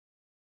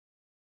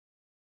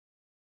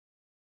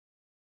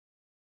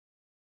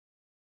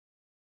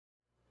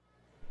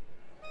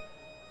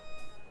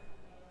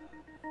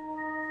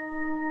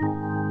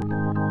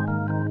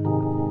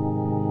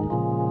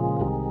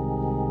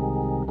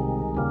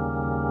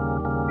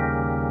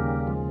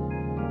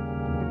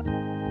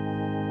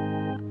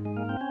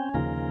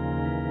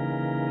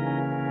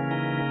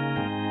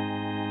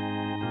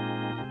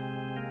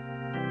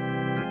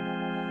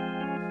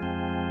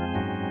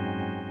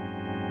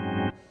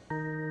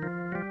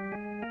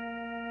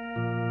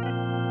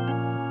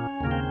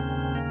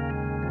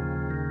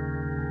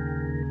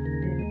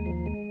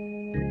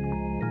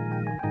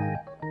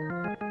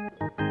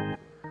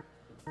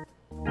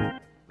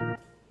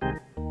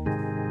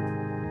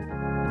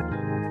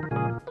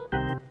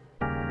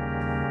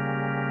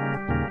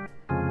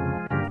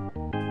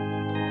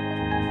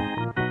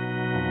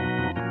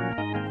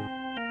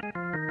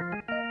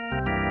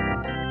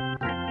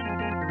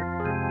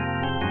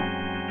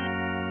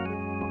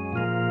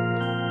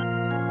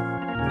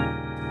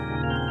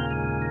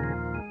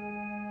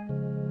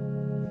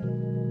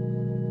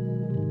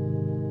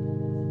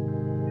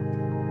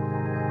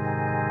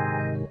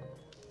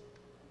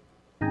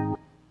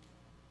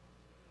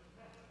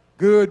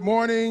Good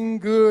morning,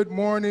 good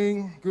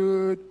morning,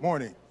 good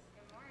morning.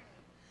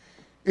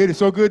 It is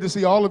so good to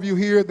see all of you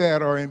here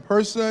that are in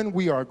person.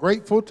 We are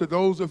grateful to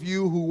those of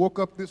you who woke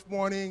up this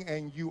morning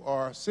and you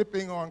are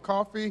sipping on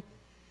coffee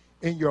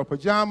in your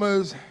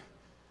pajamas,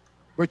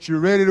 but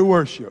you're ready to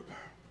worship.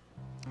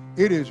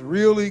 It is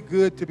really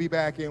good to be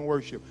back in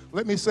worship.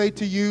 Let me say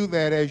to you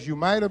that as you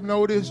might have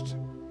noticed,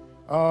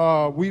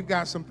 we've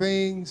got some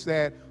things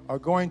that are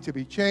going to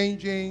be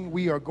changing.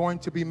 We are going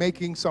to be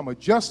making some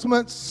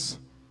adjustments.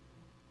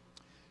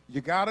 You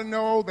got to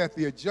know that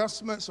the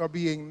adjustments are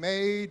being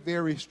made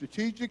very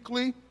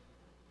strategically,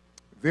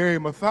 very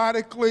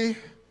methodically,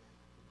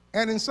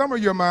 and in some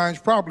of your minds,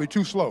 probably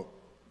too slow.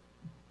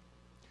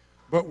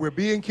 But we're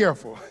being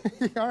careful.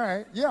 All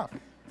right, yeah.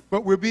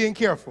 But we're being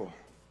careful.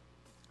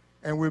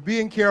 And we're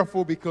being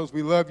careful because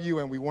we love you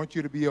and we want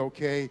you to be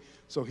okay.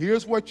 So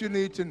here's what you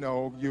need to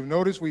know. You've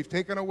noticed we've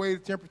taken away the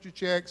temperature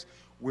checks.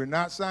 We're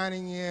not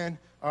signing in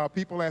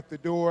people at the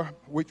door,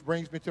 which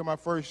brings me to my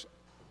first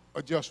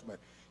adjustment.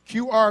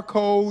 QR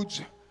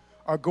codes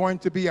are going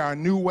to be our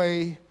new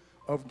way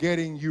of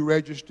getting you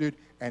registered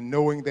and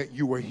knowing that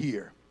you are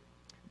here.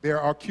 There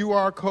are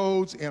QR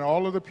codes in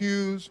all of the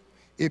pews.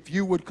 If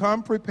you would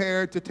come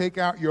prepared to take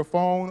out your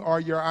phone or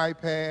your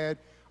iPad,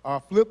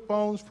 flip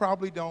phones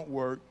probably don't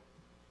work.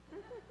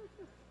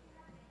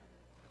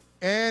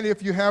 And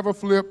if you have a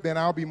flip, then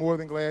I'll be more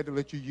than glad to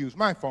let you use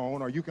my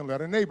phone, or you can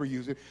let a neighbor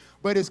use it.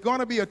 But it's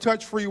going to be a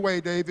touch-free way,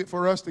 David,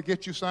 for us to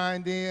get you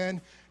signed in.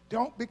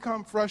 Don't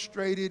become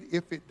frustrated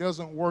if it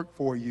doesn't work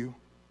for you,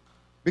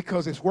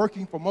 because it's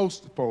working for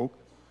most folk,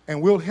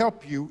 and we'll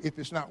help you if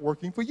it's not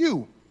working for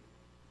you,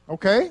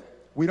 okay?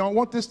 We don't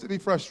want this to be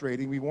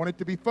frustrating. We want it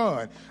to be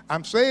fun.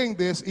 I'm saying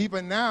this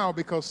even now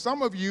because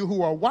some of you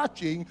who are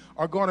watching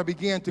are going to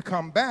begin to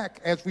come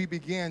back as we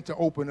begin to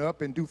open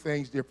up and do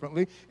things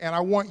differently, and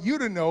I want you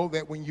to know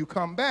that when you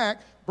come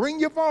back, bring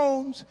your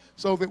phones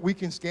so that we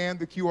can scan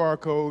the QR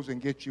codes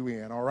and get you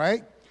in, all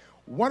right?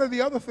 One of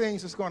the other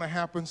things that's going to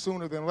happen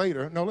sooner than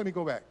later, no, let me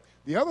go back.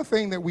 The other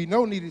thing that we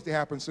know needed to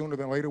happen sooner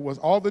than later was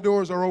all the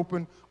doors are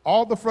open,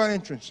 all the front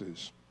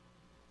entrances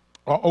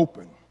are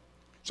open.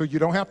 So you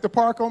don't have to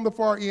park on the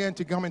far end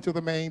to come into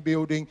the main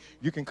building.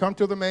 You can come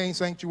to the main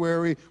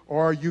sanctuary,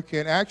 or you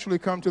can actually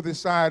come to this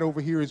side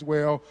over here as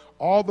well.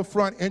 All the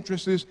front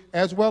entrances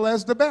as well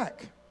as the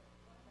back.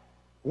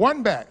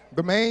 One back,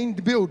 the main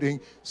building.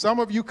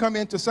 Some of you come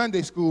into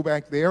Sunday school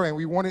back there, and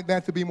we wanted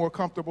that to be more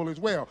comfortable as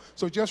well.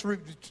 So just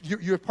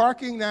your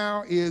parking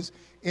now is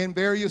in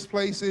various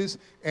places,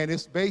 and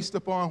it's based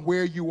upon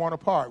where you want to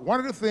park. One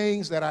of the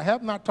things that I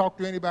have not talked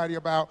to anybody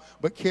about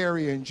but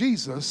Carrie and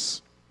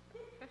Jesus,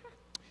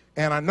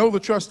 and I know the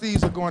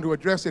trustees are going to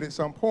address it at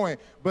some point,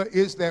 but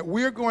is that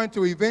we're going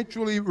to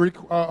eventually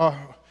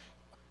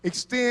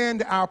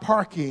extend our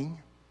parking,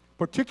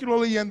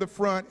 particularly in the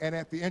front and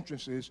at the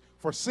entrances,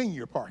 for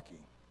senior parking.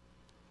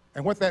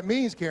 And what that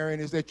means, Karen,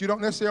 is that you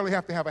don't necessarily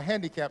have to have a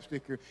handicap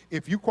sticker.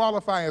 If you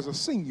qualify as a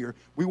senior,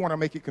 we want to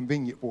make it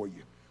convenient for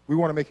you. We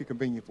want to make it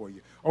convenient for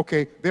you.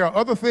 Okay, there are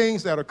other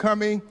things that are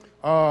coming.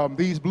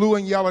 These blue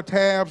and yellow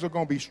tabs are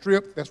going to be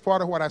stripped. That's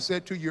part of what I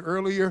said to you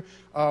earlier.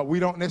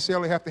 We don't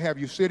necessarily have to have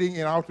you sitting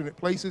in alternate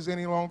places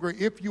any longer.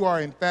 If you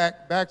are, in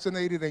fact,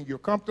 vaccinated and you're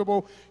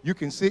comfortable, you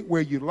can sit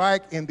where you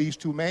like in these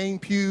two main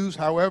pews.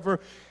 However,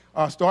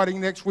 starting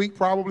next week,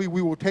 probably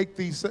we will take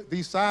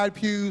these side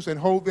pews and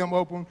hold them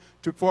open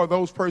for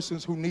those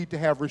persons who need to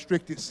have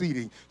restricted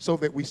seating, so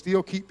that we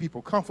still keep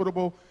people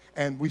comfortable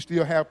and we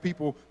still have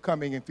people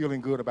coming and feeling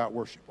good about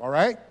worship, all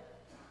right?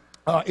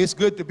 It's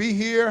good to be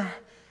here.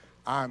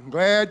 I'm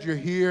glad you're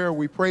here.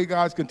 We pray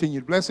God's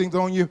continued blessings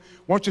on you.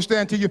 Won't you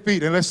stand to your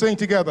feet and let's sing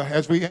together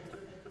as we...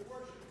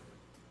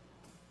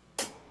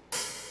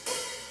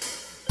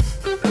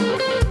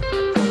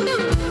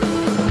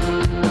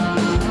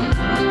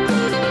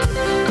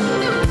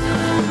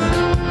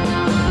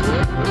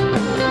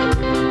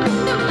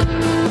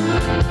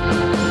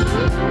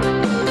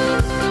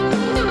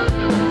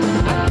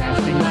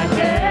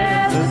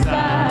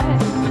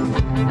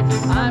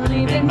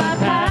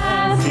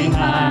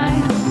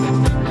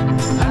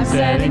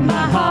 Setting my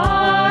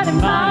heart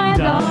and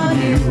mind on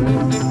you,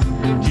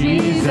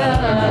 Jesus.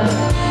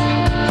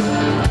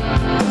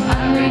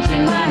 I'm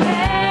reaching my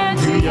hand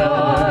to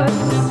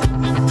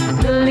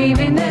yours,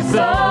 believing there's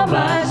so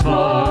much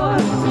more,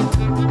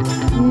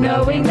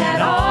 knowing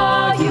that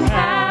all you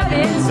have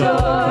in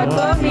store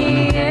for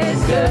me is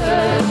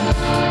good.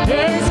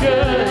 It's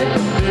good.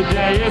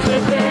 Today is the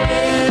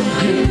day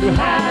you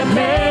have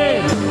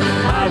made.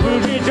 I will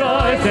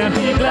rejoice and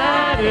be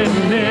glad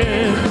in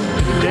it.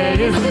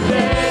 Today is the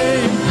day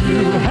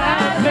you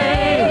have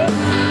made.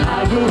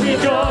 I will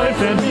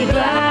rejoice and be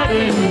glad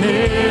in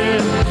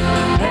it.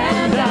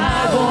 And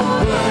I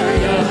won't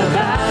worry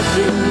about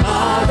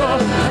tomorrow.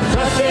 I'm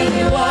trusting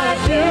in what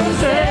you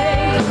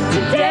say.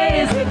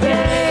 Today is the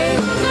day.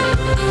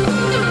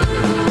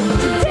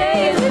 Today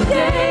is the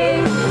day.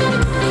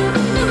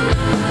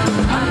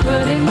 I'm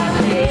putting my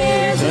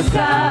fears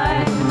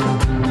aside.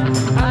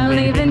 I'm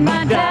leaving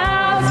my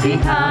doubts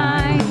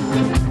behind.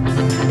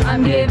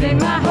 I'm giving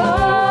my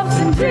hopes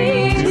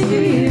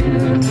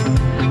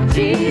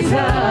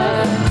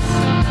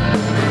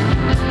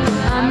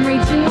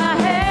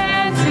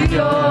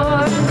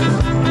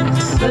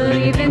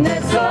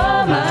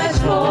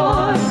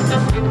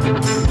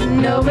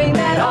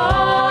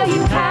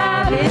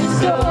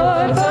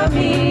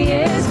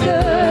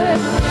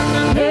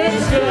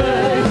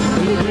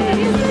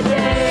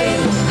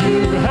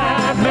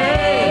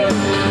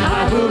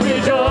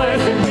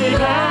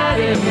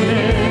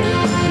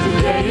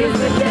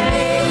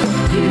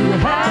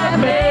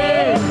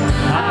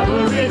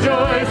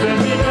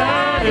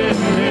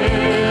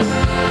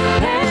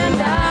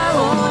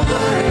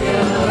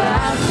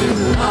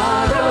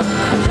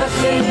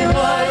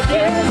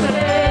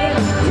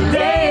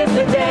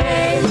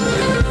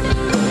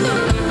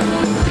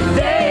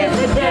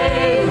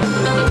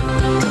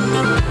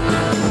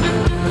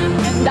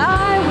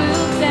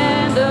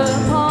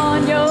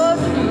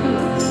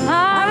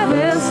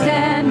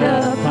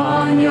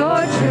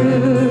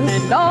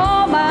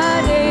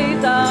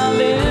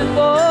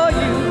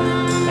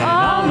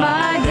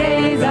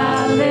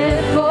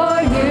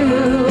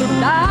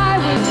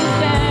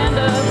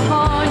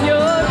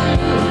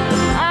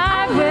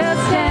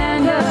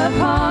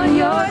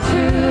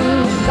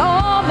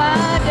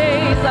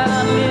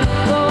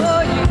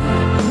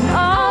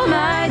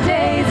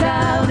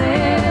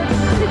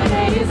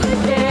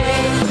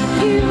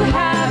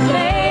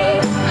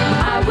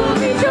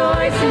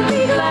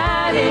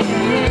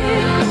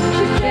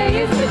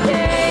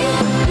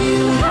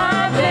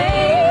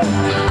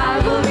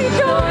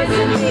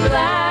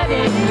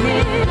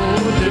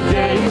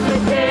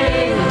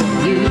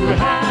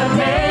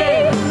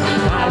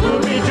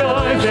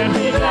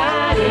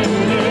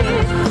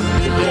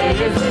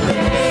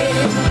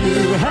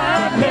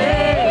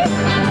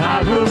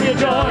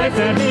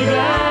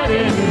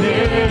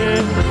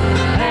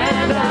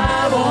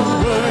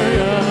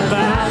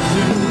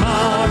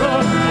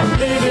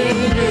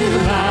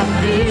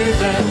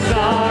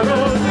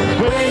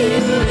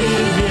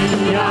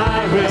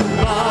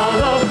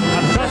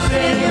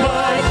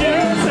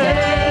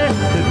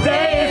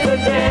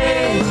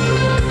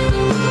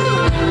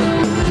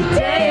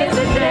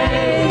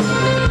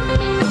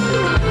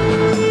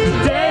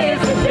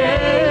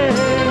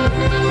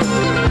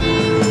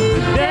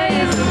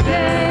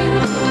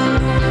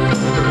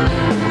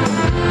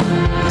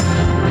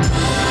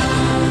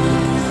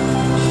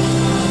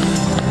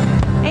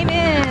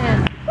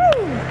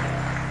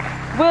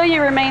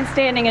remain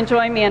standing and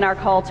join me in our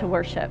call to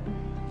worship.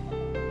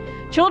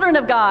 Children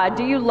of God,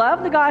 do you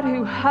love the God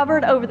who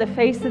hovered over the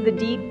face of the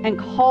deep and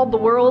called the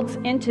worlds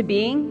into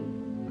being?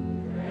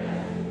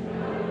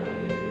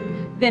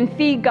 Then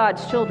feed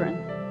God's children.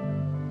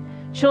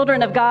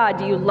 Children of God,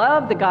 do you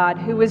love the God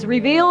who was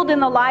revealed in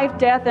the life,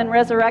 death, and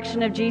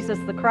resurrection of Jesus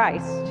the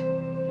Christ?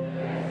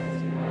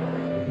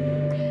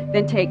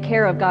 Then take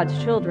care of God's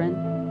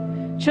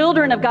children.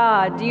 Children of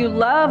God, do you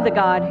love the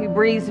God who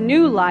breathes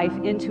new life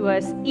into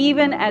us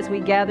even as we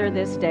gather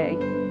this day?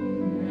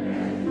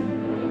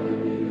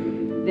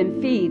 Then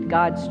feed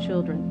God's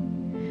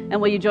children.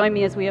 And will you join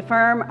me as we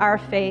affirm our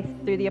faith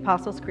through the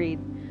Apostles' Creed?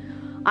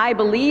 I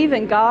believe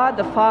in God,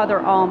 the Father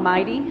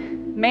Almighty,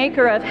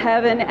 maker of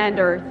heaven and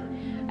earth,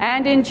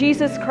 and in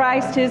Jesus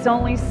Christ, his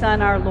only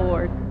Son, our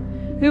Lord,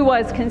 who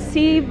was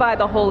conceived by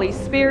the Holy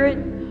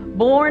Spirit,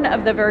 born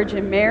of the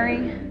Virgin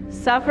Mary,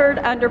 suffered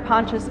under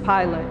Pontius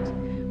Pilate,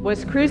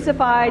 was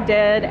crucified,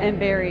 dead, and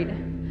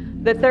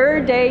buried. The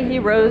third day he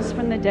rose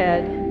from the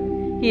dead.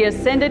 He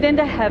ascended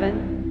into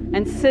heaven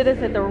and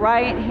sitteth at the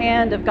right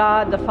hand of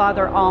God the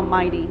Father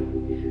Almighty.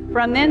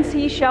 From thence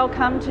he shall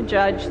come to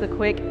judge the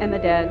quick and the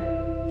dead.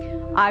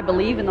 I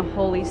believe in the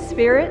Holy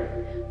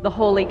Spirit, the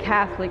Holy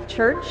Catholic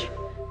Church,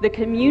 the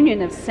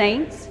communion of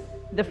saints,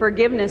 the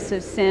forgiveness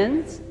of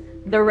sins,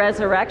 the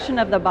resurrection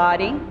of the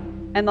body,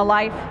 and the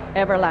life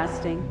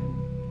everlasting.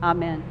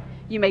 Amen.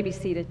 You may be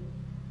seated.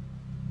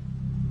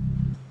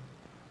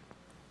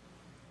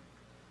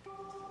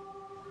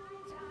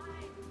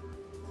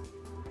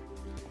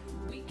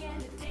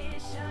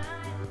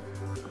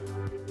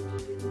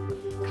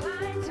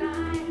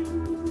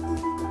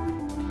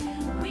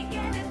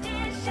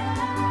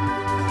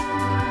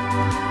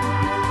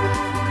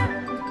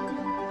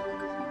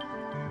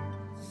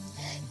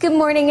 Good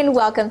morning and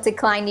welcome to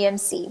Klein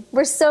UMC.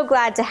 We're so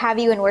glad to have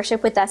you in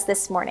worship with us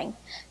this morning.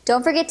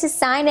 Don't forget to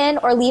sign in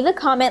or leave a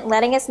comment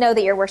letting us know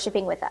that you're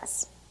worshiping with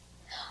us.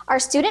 Our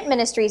student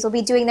ministries will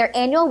be doing their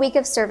annual week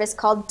of service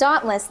called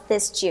Dauntless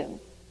this June.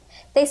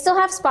 They still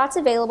have spots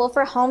available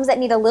for homes that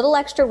need a little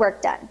extra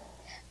work done.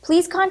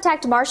 Please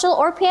contact Marshall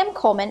or Pam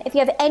Coleman if you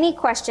have any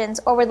questions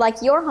or would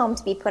like your home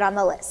to be put on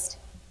the list.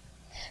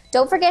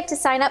 Don't forget to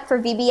sign up for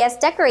VBS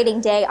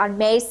Decorating Day on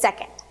May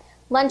 2nd.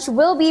 Lunch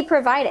will be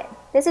provided.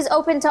 This is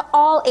open to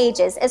all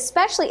ages,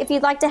 especially if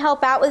you'd like to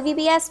help out with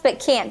VBS but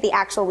can't the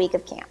actual week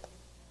of camp.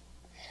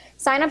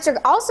 Sign-ups are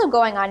also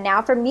going on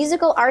now for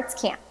Musical Arts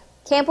Camp.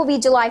 Camp will be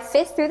July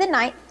 5th through the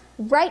 9th,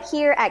 right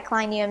here at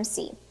Klein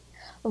UMC.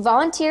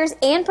 Volunteers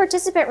and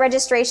participant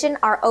registration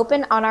are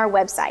open on our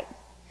website.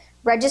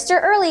 Register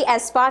early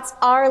as spots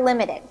are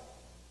limited.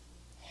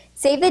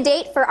 Save the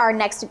date for our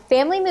next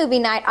family movie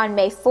night on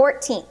May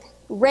 14th,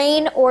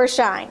 rain or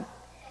shine.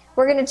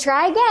 We're going to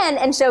try again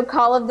and show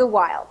Call of the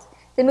Wild.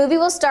 The movie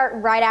will start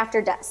right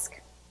after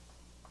dusk.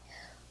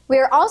 We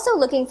are also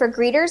looking for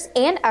greeters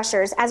and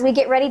ushers as we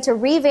get ready to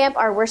revamp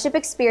our worship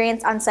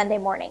experience on Sunday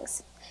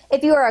mornings.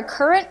 If you are a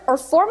current or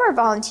former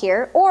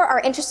volunteer or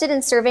are interested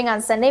in serving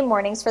on Sunday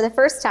mornings for the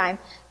first time,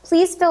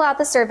 please fill out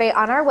the survey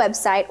on our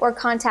website or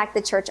contact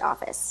the church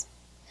office.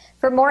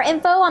 For more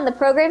info on the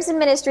programs and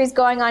ministries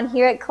going on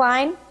here at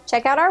Klein,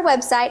 check out our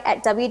website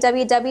at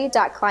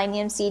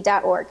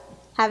www.kleinumc.org.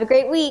 Have a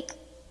great week.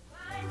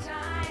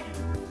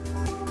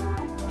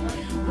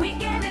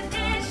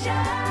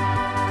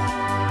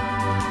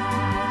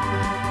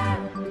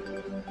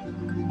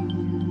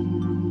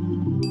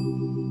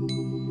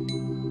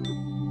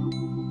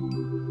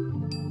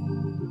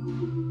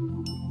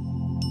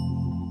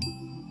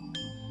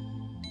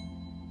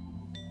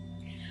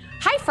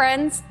 Hi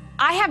friends,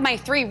 I have my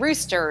 3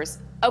 roosters,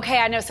 okay,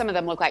 I know some of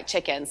them look like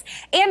chickens,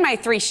 and my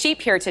 3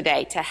 sheep here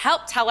today to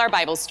help tell our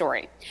Bible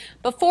story.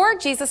 Before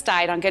Jesus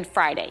died on Good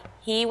Friday,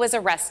 he was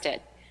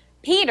arrested.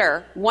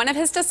 Peter, one of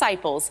his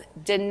disciples,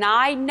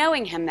 denied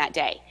knowing him that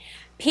day.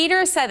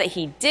 Peter said that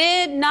he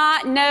did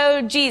not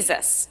know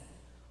Jesus.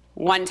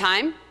 1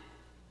 time,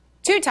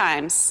 2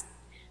 times,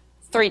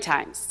 3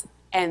 times,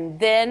 and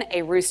then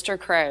a rooster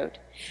crowed.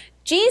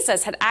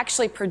 Jesus had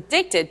actually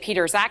predicted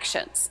Peter's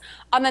actions.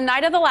 On the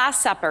night of the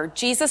Last Supper,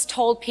 Jesus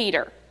told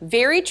Peter,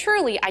 "Very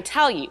truly, I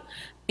tell you,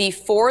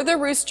 before the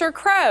rooster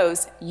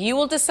crows, you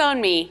will disown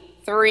me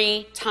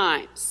 3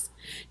 times."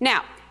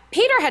 Now,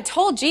 Peter had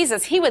told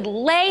Jesus he would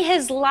lay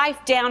his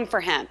life down for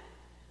him,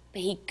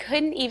 but he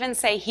couldn't even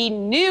say he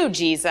knew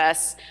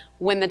Jesus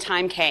when the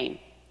time came.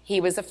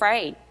 He was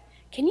afraid.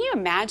 Can you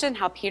imagine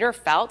how Peter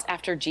felt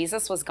after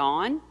Jesus was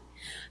gone?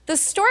 The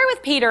story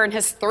with Peter and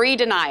his 3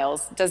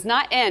 denials does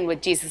not end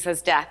with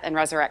Jesus' death and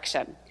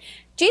resurrection.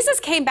 Jesus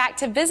came back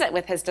to visit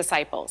with his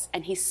disciples,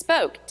 and he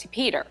spoke to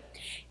Peter.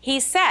 He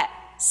said,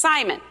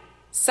 "Simon,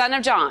 son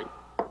of John,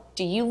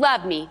 do you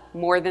love me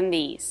more than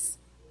these?"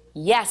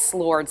 "Yes,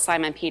 Lord,"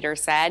 Simon Peter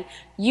said.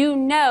 "You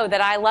know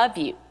that I love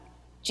you."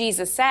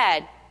 Jesus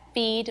said,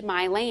 "Feed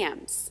my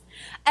lambs."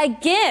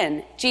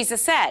 Again,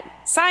 Jesus said,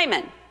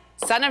 "Simon,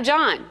 son of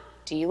John,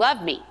 do you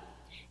love me?"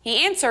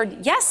 He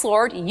answered, "Yes,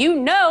 Lord, you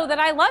know that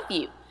I love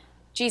you."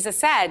 Jesus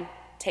said,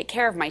 "Take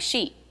care of my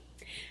sheep."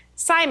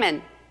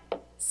 "Simon,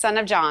 son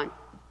of John,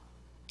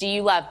 do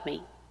you love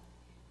me?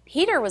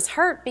 Peter was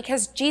hurt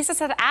because Jesus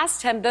had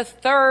asked him the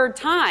third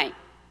time,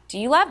 do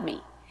you love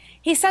me?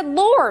 He said,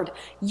 Lord,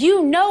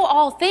 you know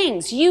all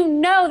things. You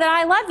know that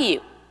I love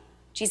you.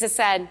 Jesus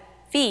said,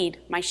 feed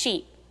my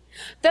sheep.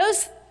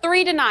 Those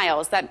 3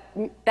 denials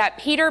that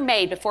Peter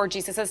made before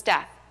Jesus'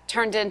 death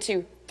turned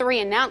into 3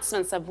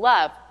 announcements of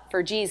love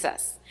for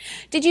Jesus.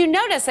 Did you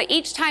notice that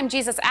each time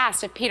Jesus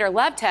asked if Peter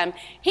loved him,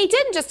 he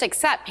didn't just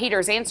accept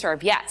Peter's answer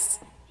of yes.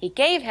 He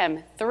gave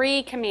him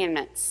 3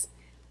 commandments.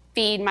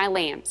 Feed my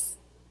lambs.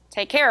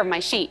 Take care of my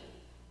sheep.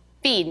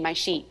 Feed my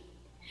sheep.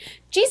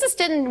 Jesus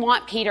didn't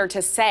want Peter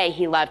to say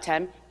he loved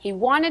him. He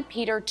wanted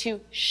Peter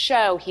to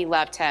show he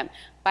loved him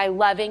by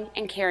loving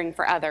and caring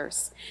for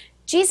others.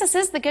 Jesus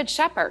is the good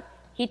shepherd.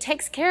 He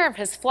takes care of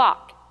his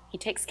flock. He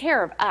takes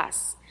care of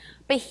us.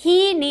 But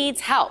he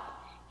needs help.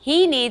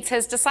 He needs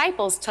his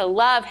disciples to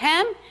love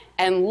him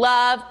and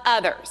love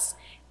others.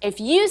 If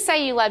you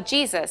say you love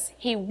Jesus,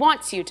 he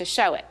wants you to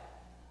show it.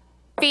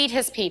 Feed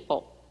his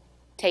people.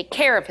 Take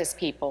care of his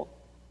people.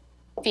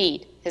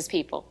 Feed his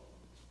people.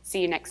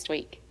 See you next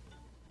week.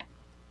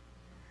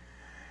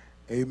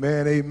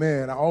 Amen,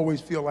 amen. I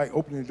always feel like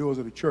opening the doors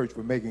of the church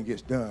when Megan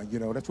gets done. You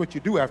know, that's what you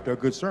do after a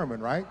good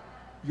sermon, right?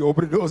 You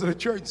open the doors of the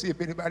church and see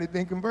if anybody's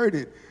been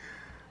converted.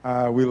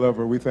 We love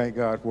her. We thank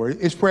God for it.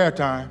 It's prayer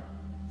time.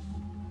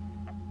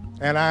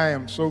 And I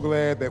am so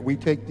glad that we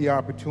take the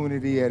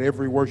opportunity at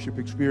every worship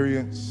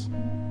experience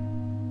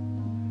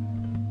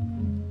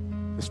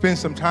to spend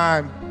some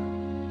time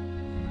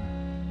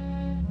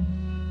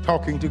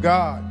talking to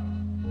God,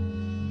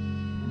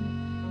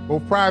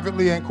 both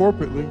privately and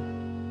corporately.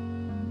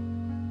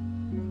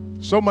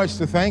 So much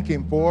to thank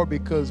him for,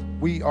 because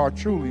we are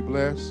truly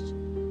blessed.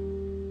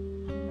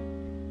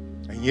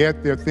 And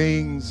yet there are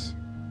things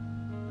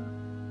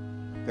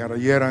that are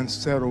yet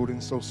unsettled,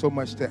 and so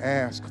much to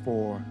ask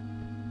for.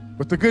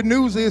 But the good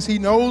news is he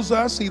knows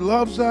us, he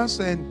loves us,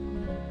 and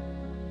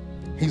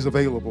he's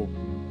available.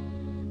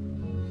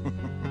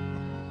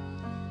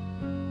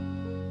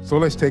 So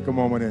let's take a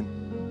moment and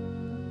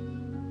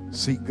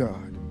seek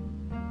God.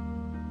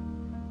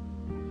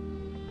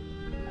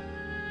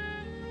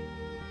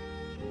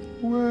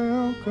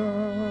 Welcome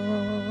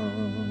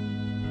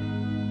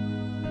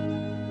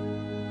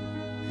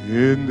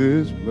in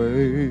this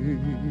place.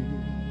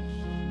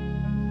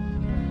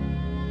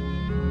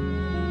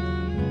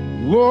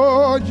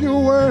 Lord, you're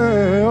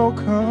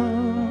welcome.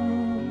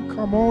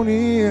 Come on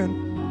in.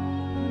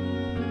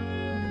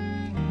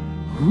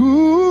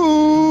 Ooh,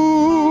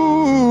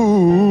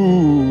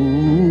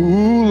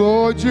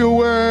 Lord, you're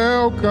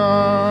welcome.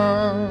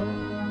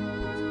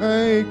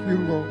 Thank you,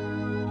 Lord.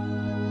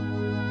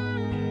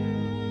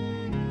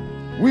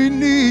 We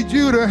need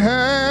you to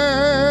have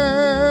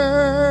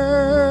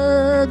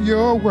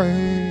your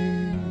way.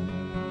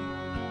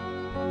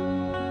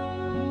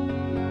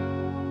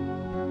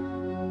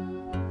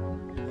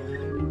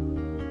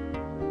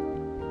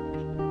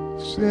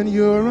 Send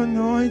your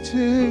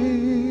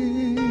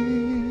anointing.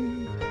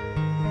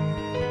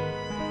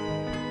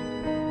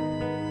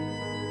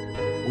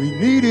 We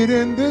need it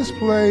in this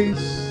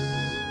place.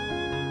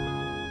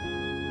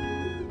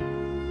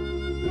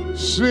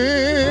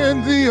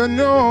 Send the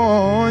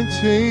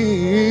anointing.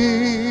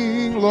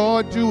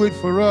 Lord, do it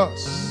for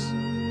us.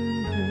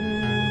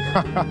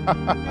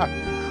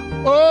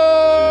 Oh,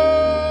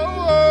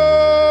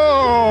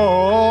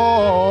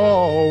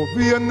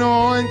 the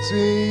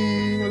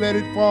anointing. Let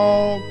it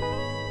fall.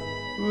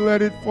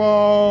 Let it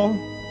fall.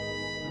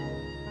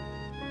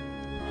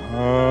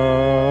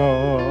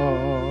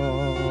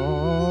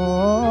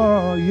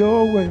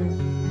 Your way.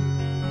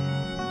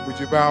 Would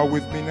you bow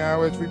with me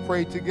now as we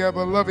pray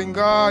together? Loving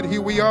God,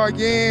 here we are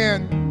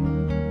again.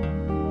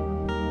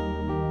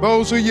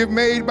 Those who you've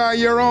made by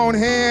your own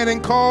hand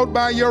and called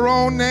by your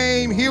own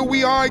name, here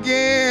we are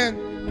again.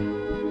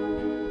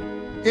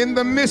 In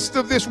the midst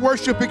of this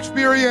worship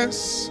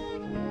experience,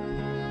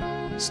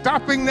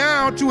 stopping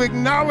now to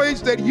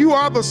acknowledge that you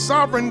are the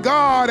sovereign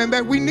God and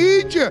that we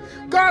need you.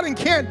 God, and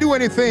can't do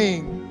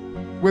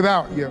anything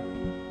without you.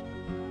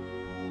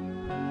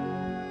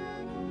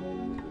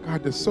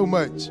 God, there's so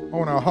much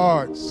on our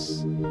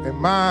hearts and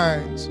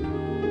minds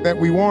that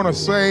we want to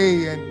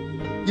say,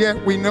 and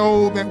yet we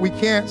know that we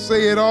can't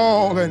say it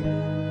all, and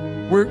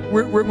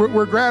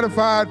we're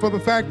gratified for the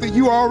fact that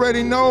you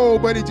already know,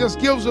 but it just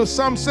gives us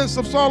some sense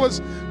of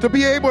solace to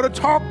be able to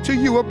talk to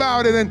you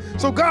about it. And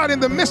so, God, in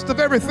the midst of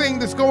everything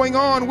that's going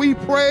on, we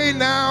pray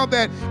now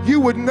that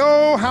you would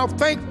know how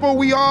thankful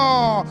we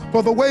are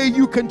for the way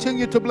you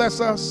continue to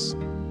bless us.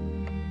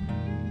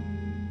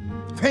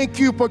 Thank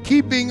you for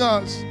keeping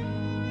us.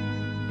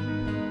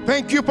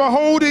 Thank you for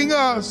holding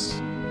us.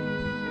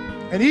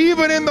 And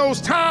even in those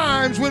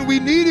times when we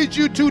needed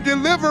you to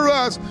deliver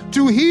us,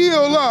 to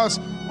heal us,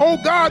 oh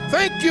God,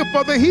 thank you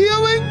for the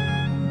healing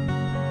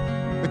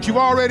that you've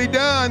already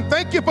done.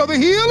 Thank you for the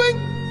healing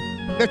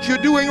that you're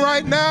doing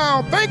right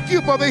now. Thank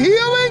you for the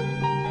healing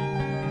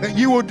that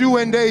you will do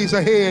in days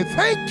ahead.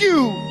 Thank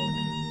you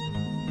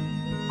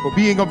for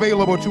being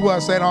available to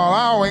us and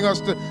allowing us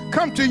to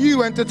come to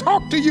you and to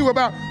talk to you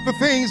about the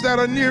things that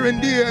are near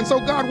and dear. And so,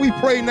 God, we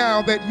pray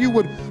now that you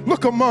would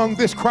look among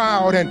this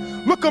crowd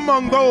and look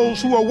among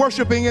those who are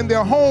worshiping in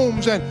their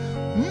homes and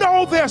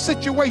know their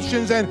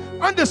situations and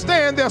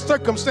understand their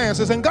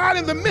circumstances. And God,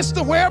 in the midst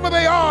of wherever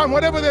they are and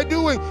whatever they're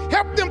doing,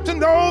 help them to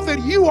know that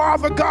you are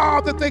the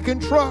God that they can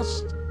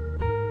trust.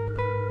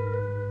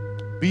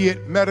 Be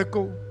it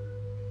medical,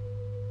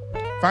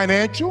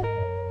 financial,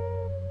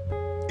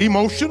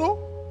 emotional,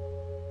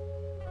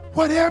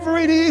 whatever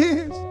it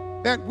is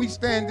that we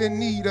stand in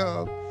need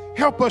of,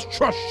 help us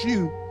trust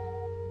you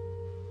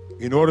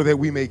in order that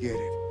we may get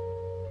it.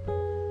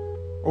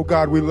 Oh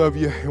God, we love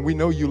you and we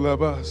know you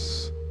love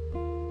us.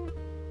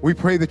 We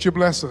pray that you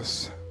bless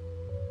us,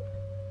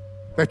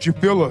 that you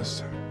fill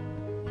us.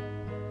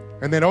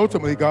 And then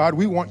ultimately, God,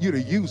 we want you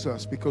to use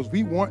us because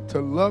we want to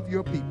love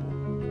your people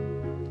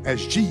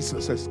as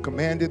Jesus has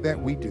commanded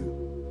that we do.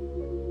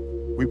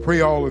 We pray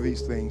all of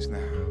these things now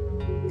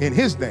in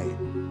his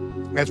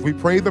name as we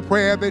pray the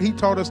prayer that he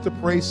taught us to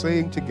pray,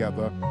 saying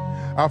together,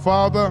 Our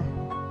Father,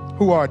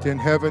 who art in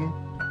heaven,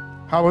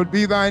 hallowed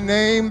be thy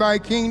name, thy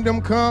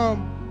kingdom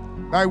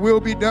come, thy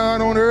will be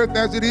done on earth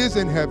as it is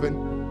in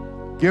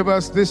heaven. Give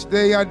us this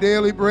day our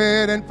daily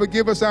bread, and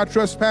forgive us our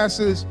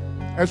trespasses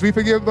as we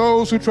forgive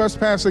those who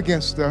trespass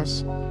against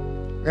us.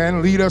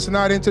 And lead us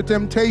not into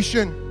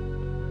temptation.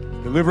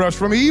 Deliver us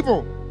from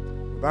evil.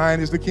 Thine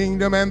is the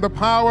kingdom and the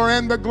power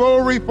and the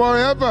glory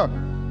forever.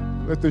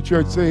 Let the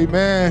church say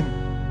amen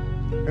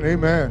and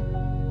amen.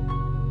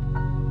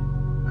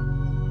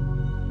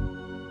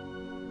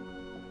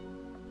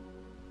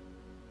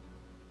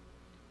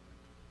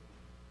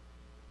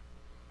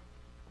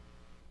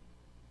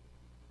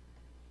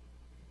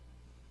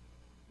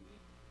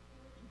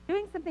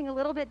 Doing something a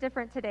little bit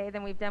different today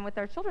than we've done with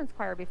our children's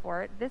choir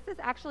before. This is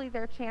actually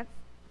their chance,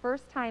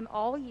 first time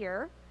all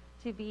year,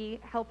 to be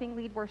helping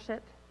lead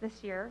worship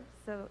this year,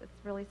 so it's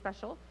really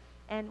special.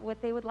 And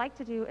what they would like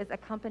to do is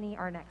accompany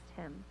our next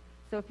hymn.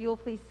 So if you will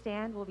please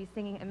stand, we'll be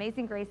singing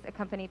Amazing Grace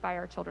accompanied by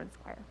our children's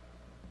choir.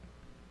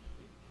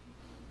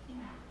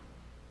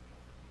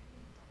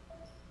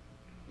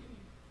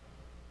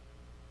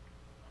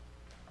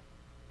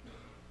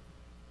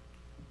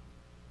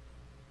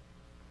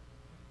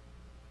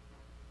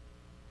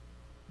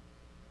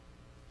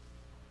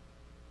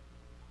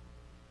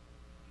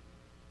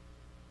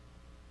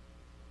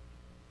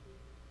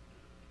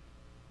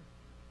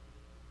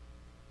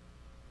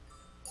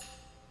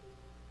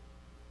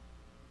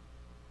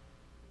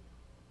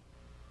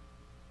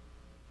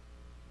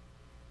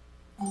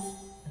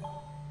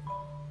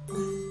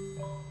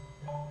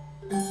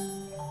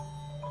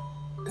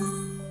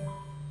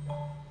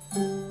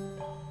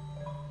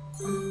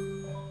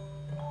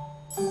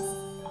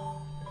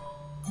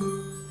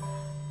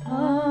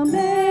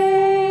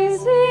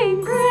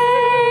 Amazing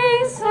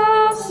grace,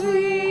 how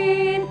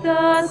sweet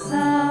the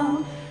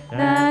sound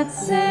that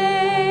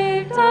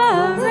saved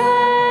a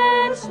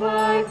wretch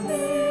like me.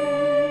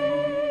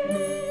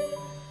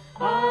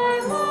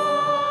 I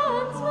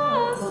once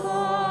was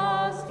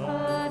lost,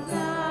 but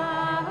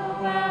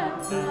now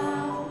am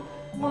found,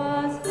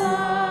 was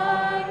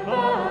blind,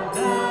 but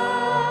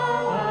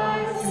now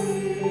I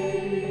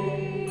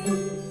see.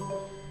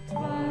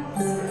 'Twas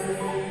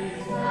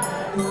grace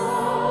that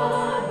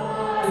taught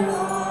my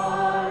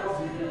heart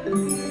to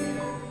fear,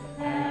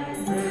 and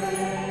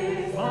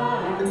grace my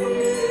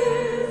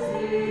fears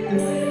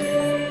declared.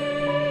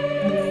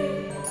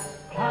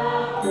 How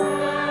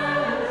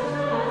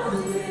precious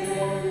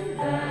is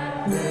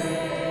that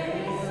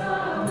grace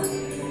of me,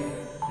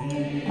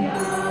 the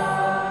hour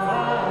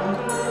of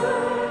mercy.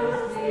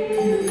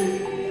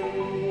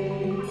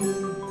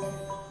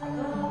 The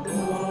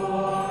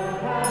Lord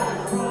has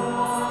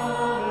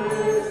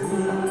promised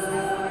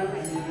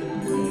mercy to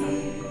me.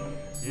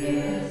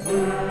 His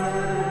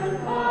word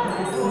my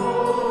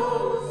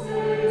hope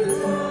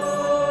secures.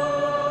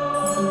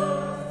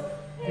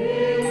 He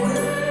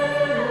will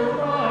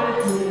my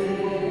children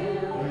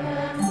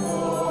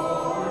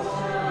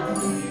portion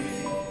be,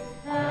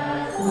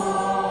 as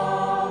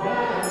long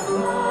as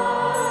life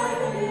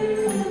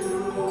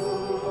endures.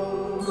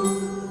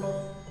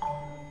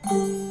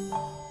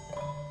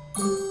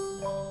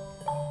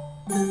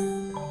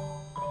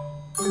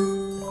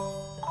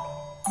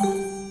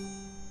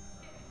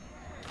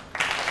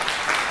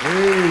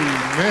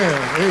 Amen,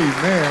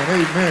 amen,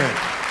 amen.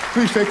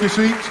 Please take your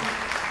seats.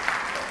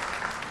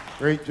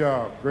 Great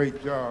job as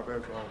always,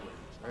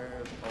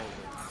 as always.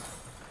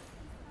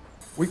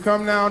 We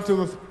come now to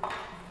the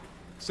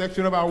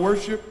section of our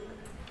worship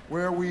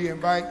where we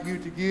invite you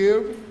to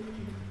give.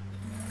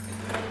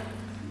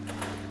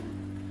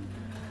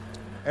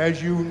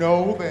 As you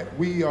know that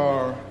we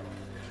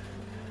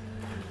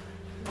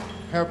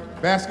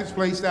have baskets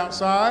placed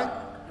outside,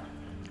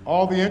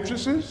 all the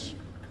entrances,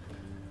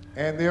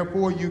 and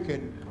therefore you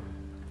can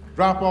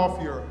drop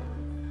off your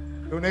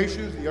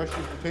donations. The ushers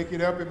will take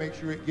it up and make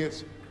sure it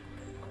gets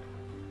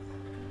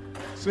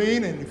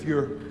seen. And if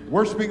you're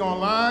worshiping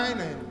online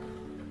and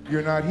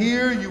you're not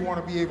here, you want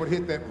to be able to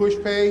hit that push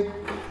pay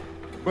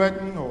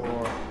button or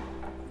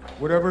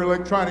whatever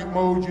electronic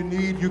mode you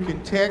need. You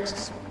can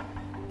text.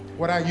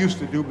 What I used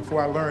to do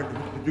before I learned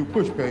to do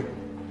push pay,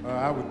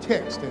 I would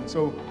text. And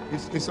so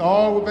it's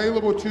all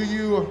available to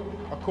you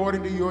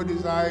according to your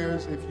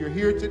desires. If you're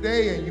here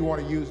today and you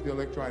want to use the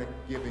electronic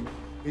giving,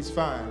 it's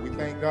fine. We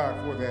thank God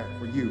for that,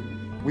 for you.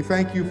 We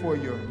thank you for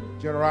your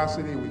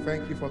generosity. We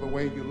thank you for the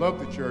way you love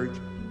the church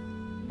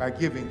by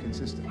giving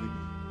consistently.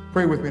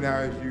 Pray with me now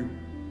as you.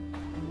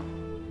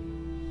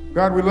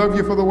 God, we love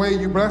you for the way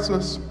you bless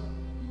us.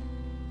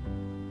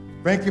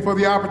 Thank you for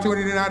the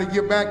opportunity now to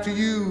give back to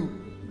you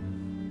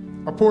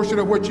a portion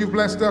of what you've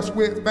blessed us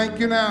with. Thank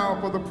you now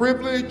for the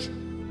privilege of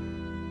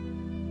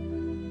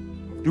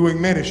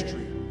doing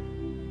ministry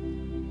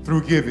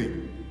through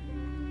giving.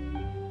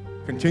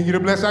 Continue to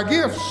bless our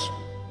gifts.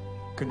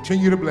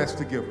 Continue to bless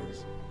the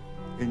givers.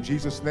 In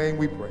Jesus' name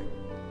we pray.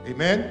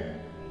 Amen.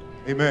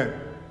 Amen.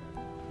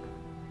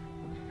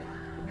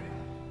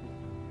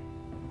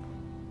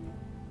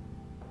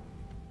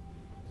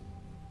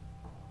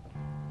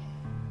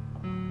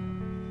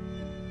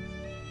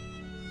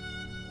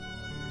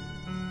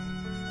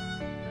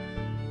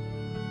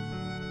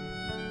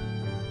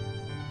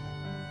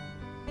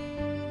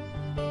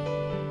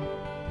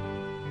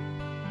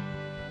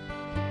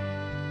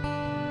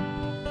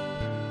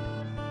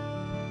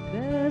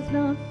 There's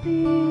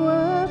nothing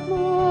worth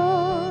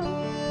more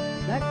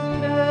that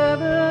could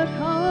ever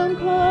come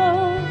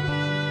close.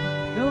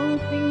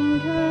 Nothing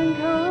can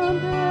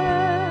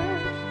compare.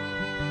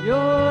 You're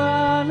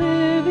our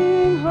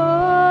living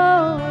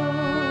hope.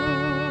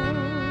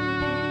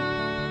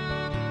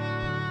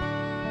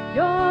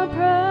 Your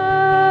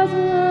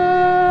presence,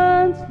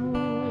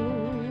 Lord.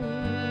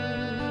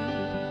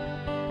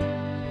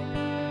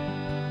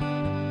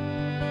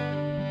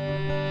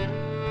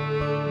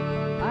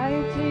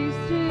 I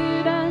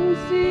tasted and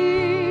see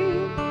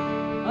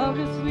of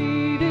the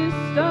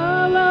sweetest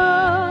of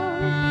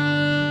love,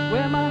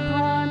 where my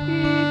heart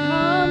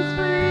becomes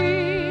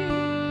free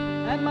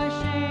and my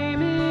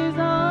shame is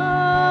undone.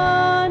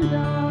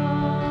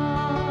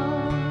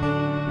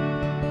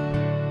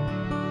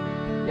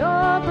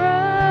 Your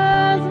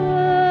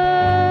presence,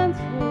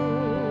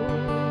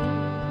 Lord.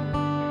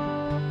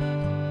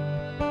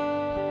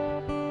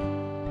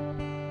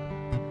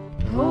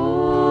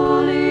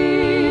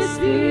 Holy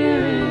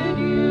Spirit,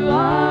 you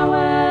are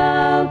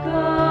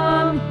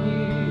welcome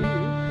here.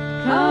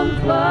 Come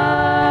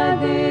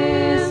flood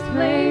this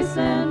place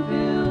and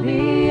fill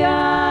the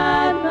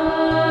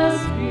atmosphere.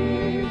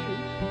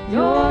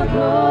 Your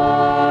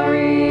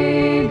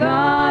glory,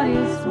 God,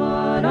 is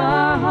what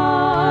our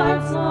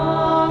hearts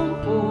long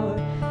for,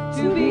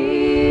 to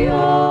be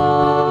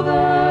overcome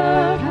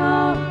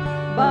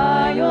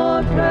by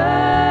your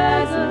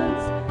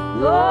presence,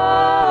 Lord.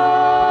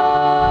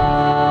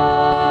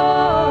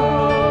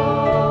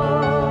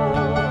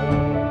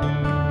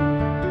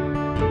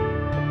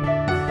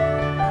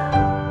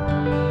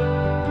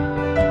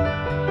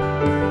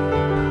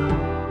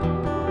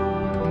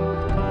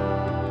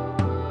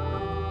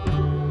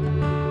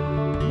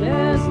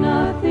 There's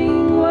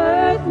nothing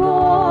worth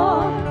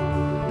more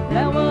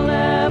that will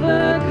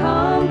ever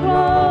come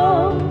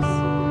close.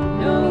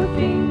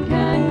 Nothing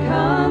can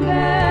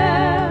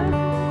compare.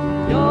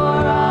 You're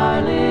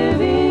our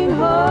living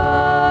hope.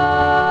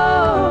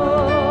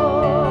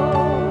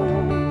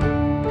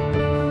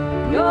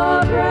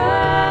 Your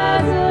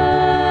presence,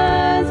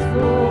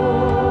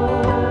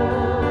 Lord.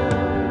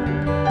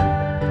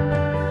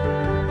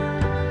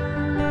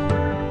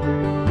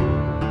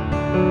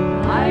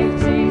 I've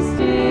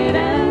tasted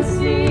and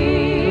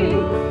seen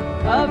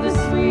of the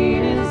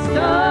sweetest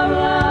of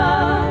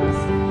loves,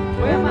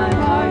 where my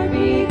heart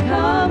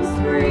becomes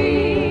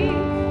free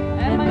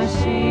and my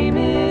shame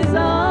is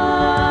undone.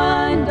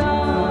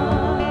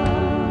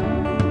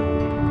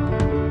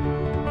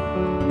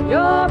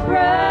 Your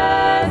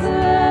presence,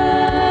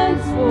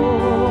 Lord.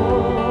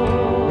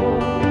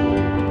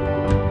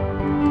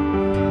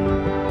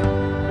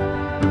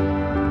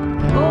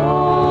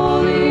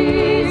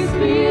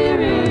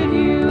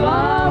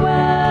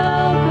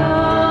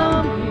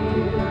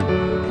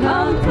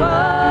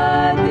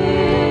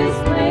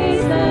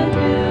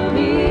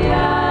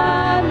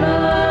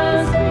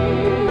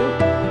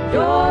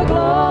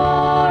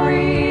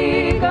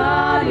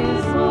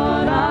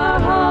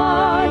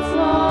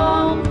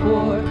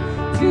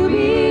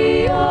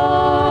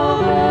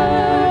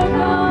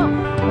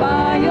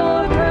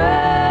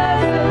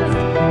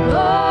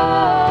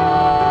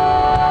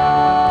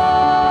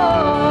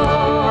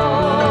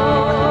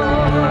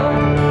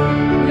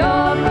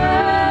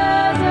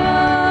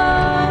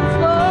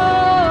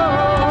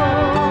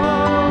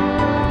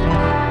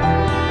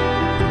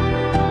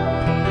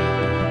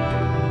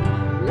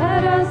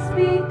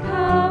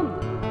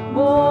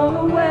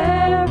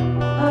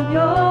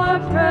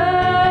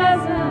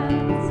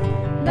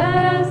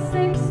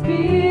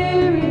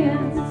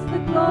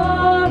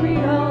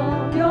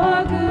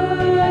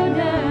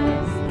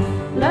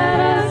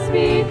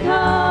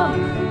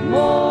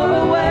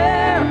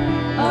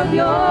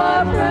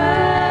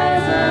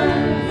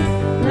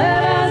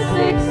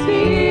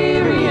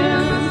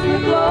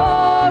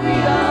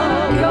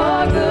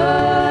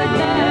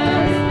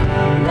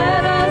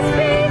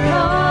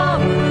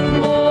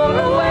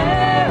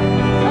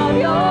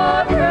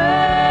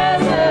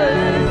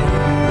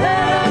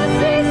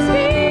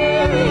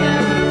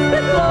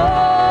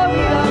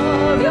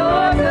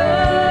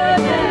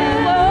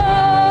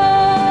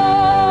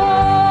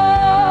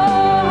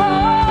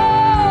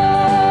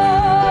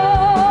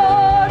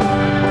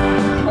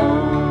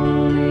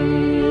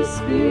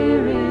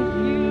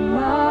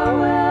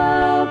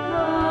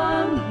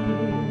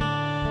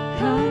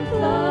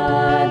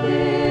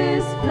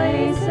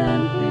 place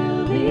and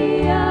fill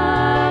the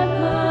atmosphere.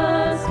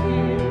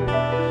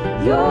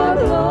 Your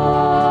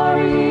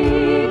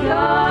glory,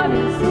 God,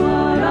 is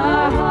what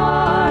our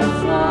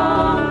hearts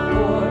long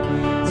for,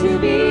 to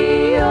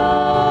be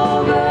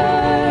overcome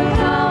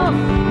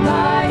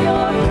by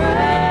your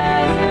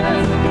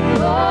presence,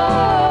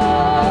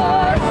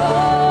 Lord.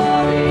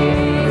 Holy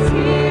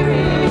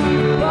Spirit,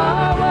 you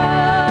are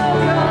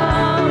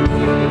welcome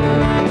here.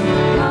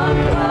 Come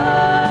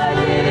flood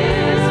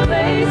this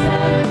place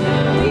and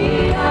fill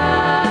the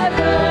atmosphere.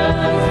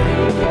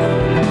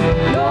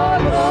 Your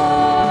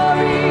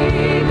glory,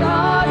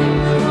 God,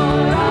 is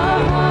what our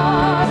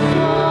hearts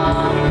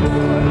long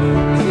for,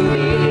 to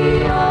be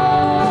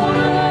overcome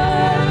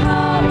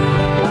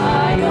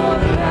by your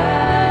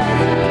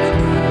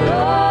presence,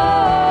 Lord.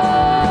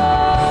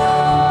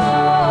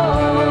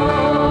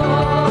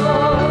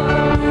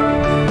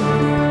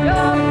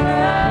 Your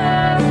presence,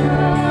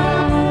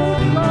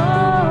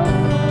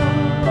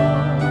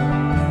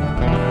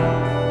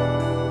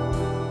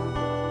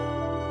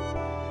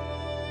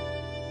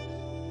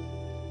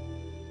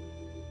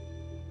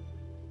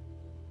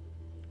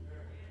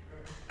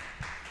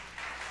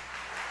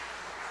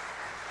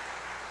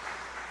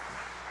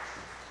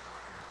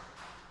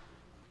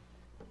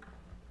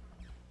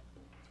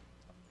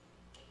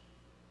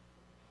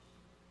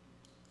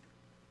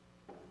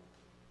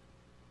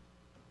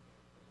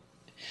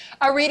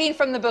 A reading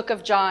from the book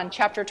of John,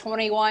 chapter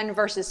 21,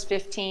 verses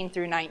 15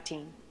 through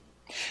 19.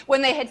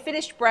 When they had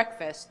finished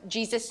breakfast,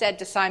 Jesus said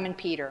to Simon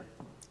Peter,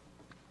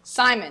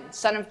 "Simon,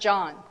 son of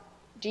John,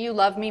 do you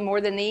love me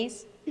more than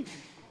these?"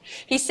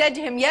 He said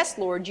to him, "Yes,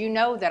 Lord, you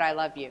know that I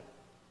love you."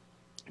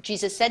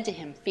 Jesus said to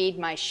him, "Feed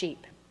my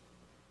sheep."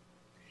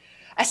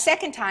 A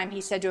second time he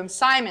said to him,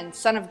 "Simon,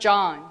 son of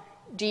John,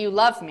 do you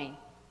love me?"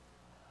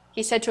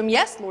 He said to him,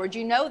 "Yes, Lord,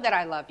 you know that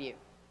I love you."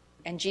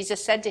 And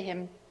Jesus said to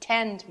him,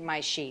 "Tend my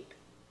sheep."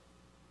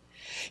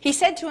 He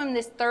said to him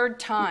this third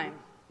time,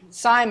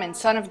 "Simon,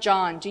 son of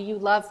John, do you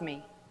love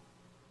me?"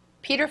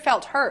 Peter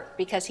felt hurt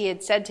because he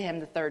had said to him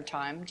the third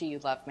time, "Do you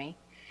love me?"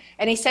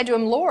 And he said to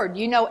him, "Lord,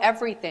 you know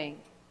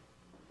everything.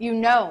 You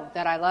know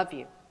that I love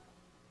you."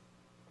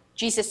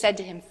 Jesus said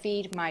to him,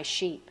 "Feed my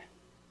sheep.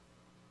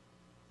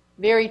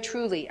 Very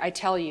truly, I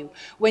tell you,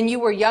 when you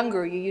were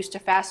younger, you used to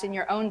fasten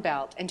your own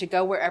belt and to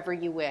go wherever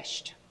you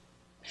wished.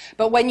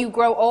 But when you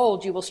grow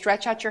old, you will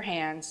stretch out your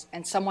hands,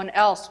 and someone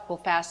else will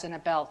fasten a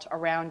belt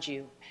around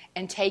you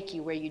and take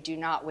you where you do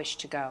not wish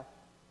to go."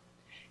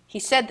 He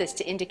said this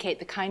to indicate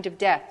the kind of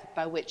death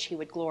by which he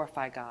would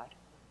glorify God.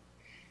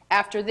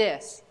 After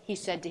this, he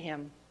said to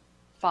him,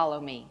 "Follow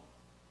me."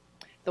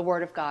 The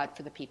word of God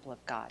for the people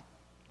of God.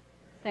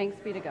 Thanks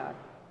be to God.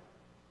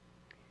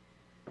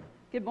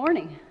 Good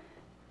morning.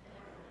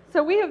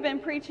 So we have been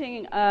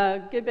preaching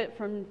a good bit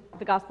from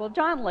the Gospel of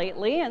John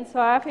lately, and so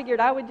I figured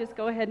I would just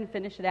go ahead and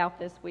finish it out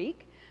this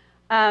week.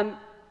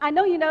 I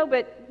know you know,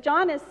 but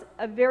John is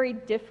a very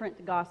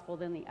different gospel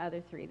than the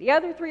other three. The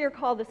other three are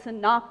called the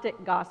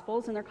synoptic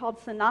gospels, and they're called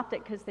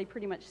synoptic because they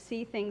pretty much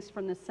see things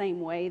from the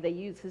same way. They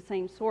use the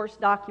same source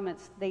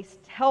documents. They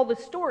tell the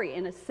story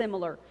in a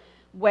similar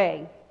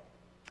way.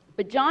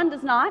 But John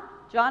does not.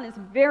 John is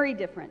very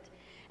different.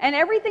 And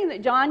everything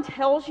that John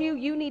tells you,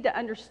 you need to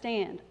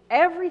understand.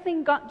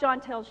 Everything John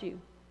tells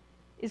you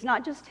is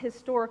not just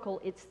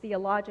historical, it's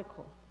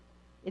theological.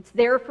 It's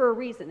there for a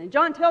reason. And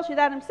John tells you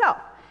that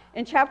himself.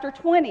 In chapter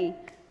 20,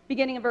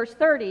 beginning in verse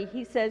 30,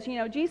 he says, you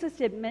know, Jesus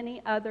did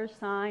many other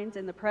signs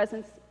in the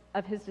presence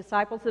of his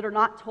disciples that are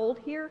not told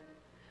here.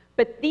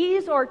 But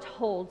these are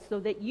told so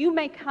that you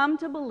may come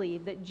to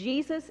believe that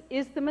Jesus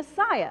is the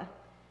Messiah,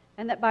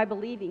 and that by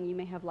believing you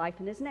may have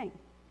life in his name.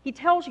 He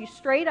tells you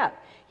straight up.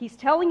 He's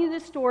telling you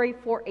this story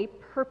for a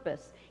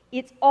purpose.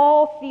 It's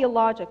all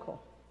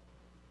theological.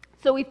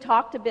 So we've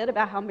talked a bit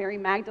about how Mary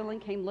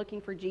Magdalene came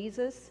looking for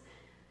Jesus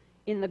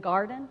in the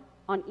garden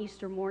on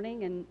Easter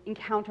morning and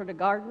encountered a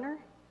gardener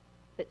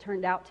that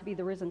turned out to be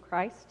the risen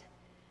Christ.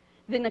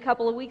 Then a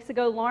couple of weeks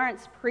ago,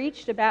 Lawrence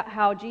preached about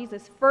how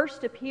Jesus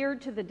first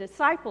appeared to the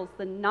disciples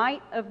the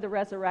night of the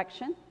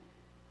resurrection.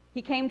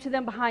 He came to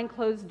them behind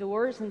closed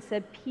doors and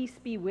said, "Peace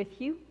be with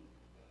you."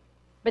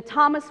 But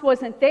Thomas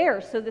wasn't there,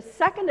 so the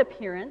second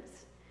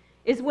appearance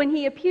is when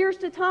he appears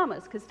to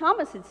Thomas, because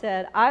Thomas had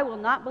said, "I will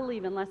not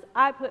believe unless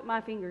I put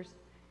my fingers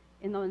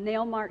in the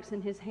nail marks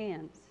in his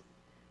hands."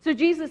 So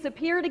Jesus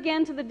appeared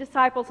again to the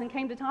disciples and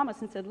came to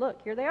Thomas and said,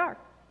 "Look, here they are.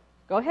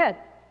 Go ahead.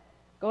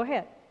 Go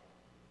ahead.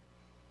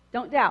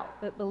 Don't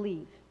doubt, but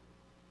believe."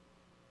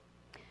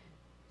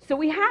 So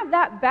we have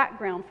that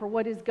background for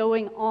what is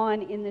going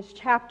on in this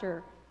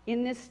chapter,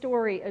 in this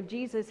story of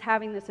Jesus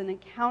having an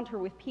encounter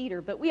with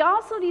Peter. But we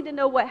also need to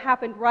know what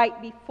happened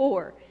right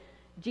before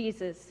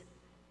Jesus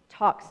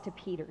talks to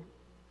Peter.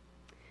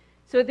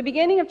 So at the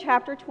beginning of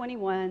chapter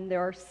 21, there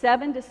are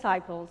 7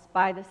 disciples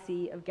by the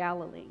Sea of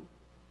Galilee.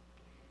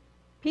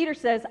 Peter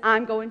says,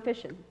 "I'm going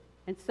fishing."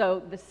 And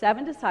so the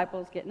 7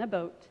 disciples get in a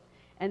boat,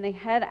 and they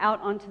head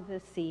out onto the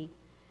sea,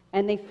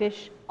 and they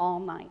fish all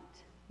night.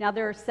 Now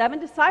there are 7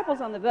 disciples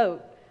on the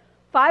boat,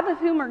 5 of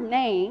whom are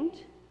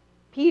named,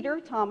 Peter,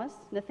 Thomas,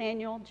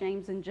 Nathanael,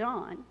 James, and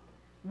John.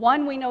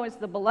 One we know as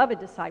the beloved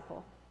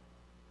disciple,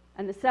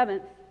 and the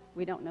seventh,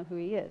 we don't know who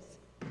he is.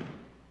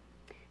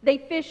 They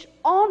fish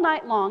all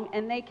night long,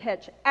 and they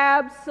catch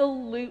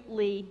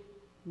absolutely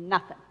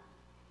nothing.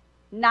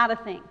 Not a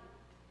thing.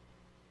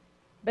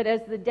 But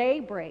as the day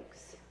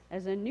breaks,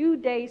 as a new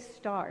day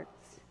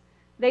starts,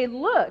 they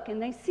look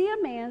and they see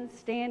a man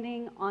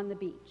standing on the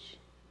beach.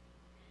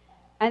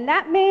 And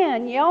that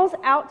man yells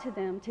out to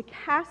them to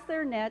cast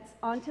their nets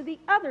onto the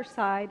other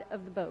side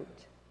of the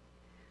boat.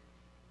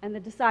 And the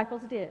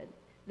disciples did.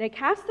 They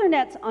cast their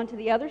nets onto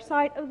the other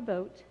side of the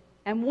boat,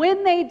 and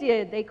when they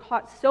did, they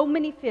caught so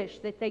many fish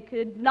that they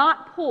could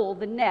not pull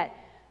the net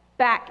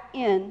back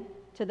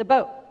into the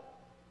boat.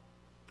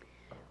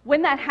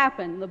 When that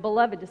happened, the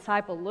beloved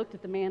disciple looked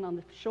at the man on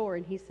the shore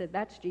and he said,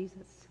 "That's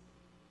Jesus."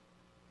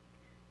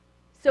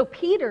 So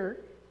Peter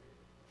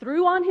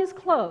threw on his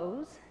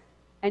clothes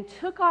and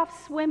took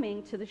off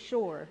swimming to the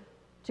shore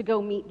to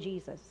go meet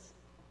Jesus.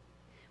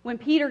 When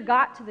Peter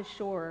got to the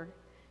shore,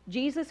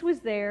 Jesus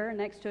was there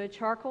next to a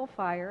charcoal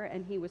fire,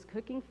 and he was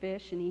cooking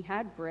fish, and he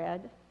had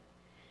bread,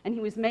 and he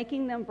was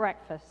making them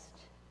breakfast.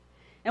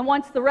 And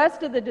once the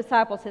rest of the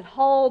disciples had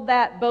hauled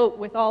that boat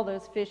with all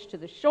those fish to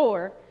the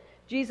shore,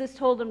 Jesus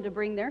told them to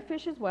bring their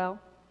fish as well,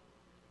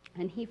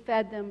 and he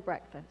fed them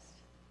breakfast.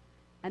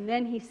 And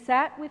then he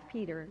sat with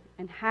Peter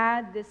and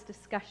had this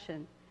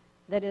discussion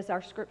that is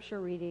our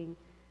scripture reading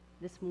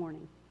this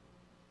morning.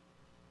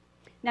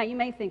 Now, you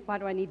may think, why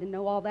do I need to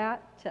know all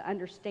that to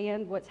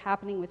understand what's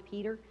happening with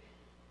Peter?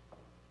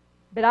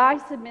 But I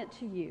submit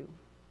to you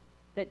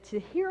that to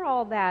hear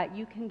all that,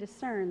 you can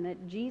discern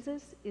that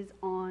Jesus is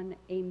on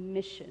a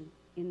mission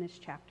in this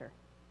chapter.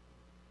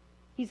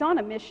 He's on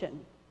a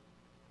mission.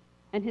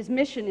 And his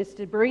mission is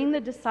to bring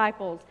the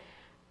disciples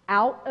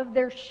out of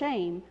their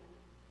shame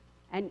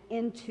and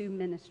into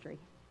ministry.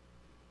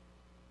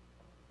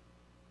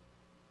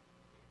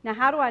 Now,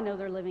 how do I know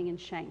they're living in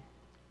shame?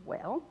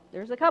 Well,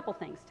 there's a couple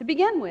things. To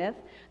begin with,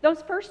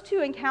 those first two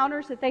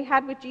encounters that they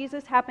had with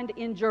Jesus happened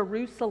in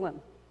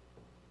Jerusalem.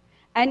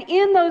 And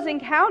in those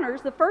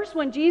encounters, the first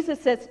one, Jesus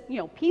says,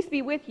 "Peace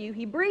be with you."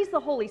 He breathes the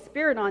Holy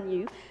Spirit on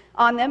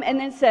them, and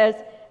then says,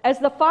 "As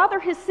the Father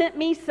has sent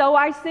me, so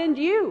I send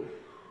you.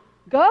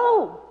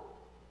 Go,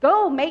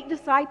 make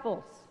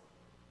disciples."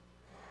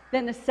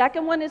 Then the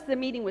second one is the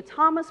meeting with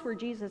Thomas, where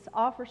Jesus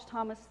offers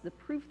Thomas the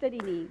proof that he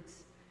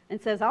needs and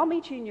says, "I'll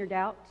meet you in your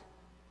doubt.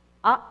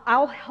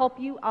 I'll help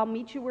you. I'll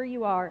meet you where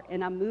you are,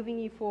 and I'm moving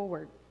you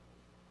forward."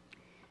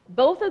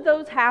 Both of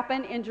those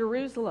happen in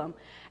Jerusalem.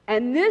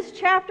 And this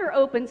chapter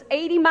opens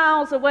 80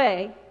 miles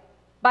away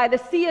by the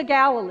Sea of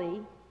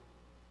Galilee.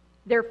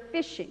 They're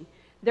fishing.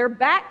 They're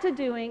back to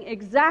doing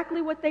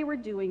exactly what they were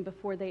doing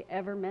before they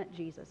ever met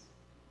Jesus.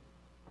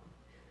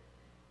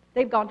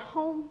 They've gone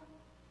home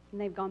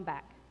and they've gone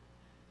back.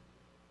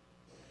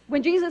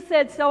 When Jesus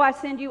said, "So I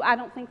send you," I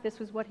don't think this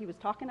was what he was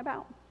talking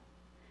about.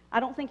 I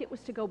don't think it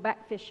was to go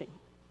back fishing.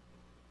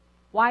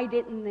 Why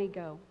didn't they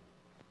go?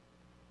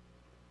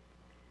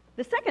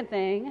 The second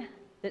thing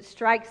that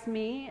strikes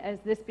me as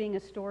this being a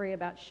story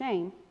about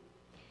shame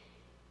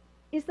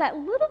is that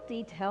little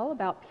detail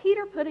about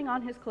Peter putting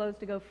on his clothes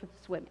to go for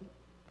swimming.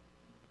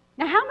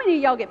 Now, how many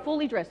of y'all get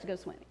fully dressed to go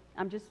swimming?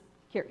 I'm just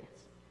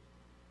curious.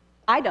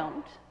 I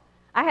don't.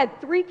 I had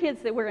 3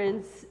 kids that were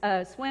in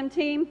swim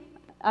team.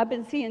 I've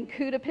been seeing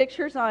CUDA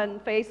pictures on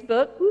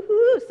Facebook.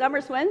 Woohoo, summer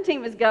swim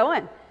team is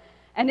going.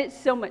 And it's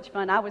so much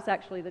fun. I was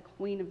actually the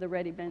queen of the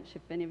ready bench,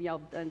 if any of y'all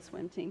have done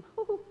swim team.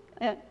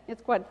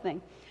 It's quite a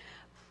thing.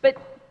 But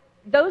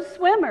those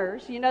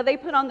swimmers, they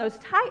put on those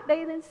tight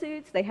bathing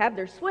suits. They have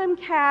their swim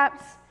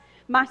caps.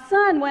 My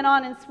son went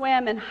on and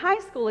swam in high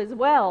school as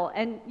well.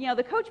 And,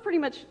 the coach pretty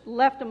much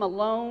left him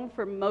alone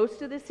for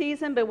most of the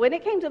season. But when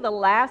it came to the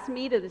last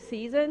meet of the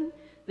season,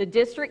 the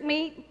district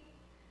meet,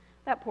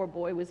 that poor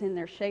boy was in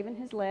there shaving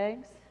his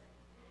legs,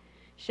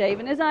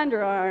 shaving his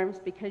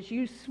underarms, because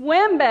you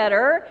swim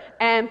better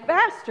and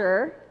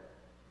faster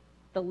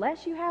the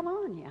less you have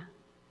on you.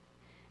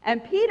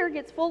 And Peter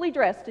gets fully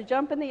dressed to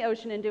jump in the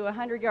ocean and do a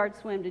 100-yard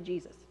swim to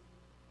Jesus.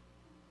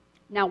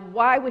 Now,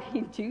 why would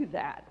he do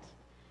that?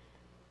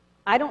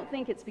 I don't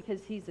think it's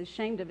because he's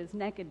ashamed of his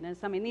nakedness.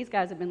 I mean, these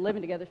guys have been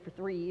living together for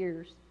 3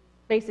 years,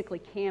 basically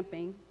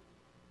camping,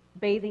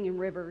 bathing in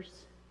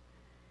rivers.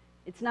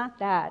 It's not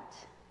that.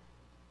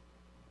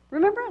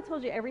 Remember I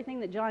told you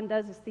everything that John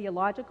does is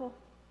theological?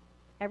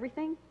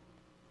 Everything?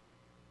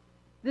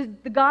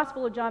 The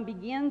Gospel of John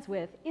begins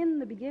with, "In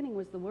the beginning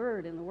was the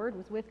Word, and the Word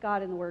was with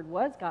God, and the Word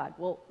was God."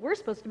 Well, we're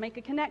supposed to make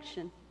a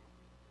connection.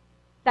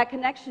 That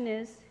connection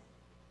is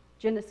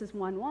Genesis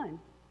 1:1.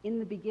 In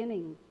the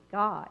beginning,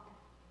 God.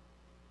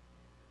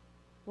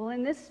 Well,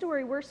 in this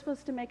story, we're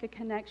supposed to make a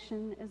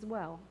connection as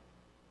well.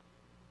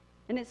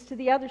 And it's to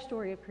the other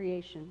story of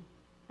creation,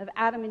 of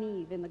Adam and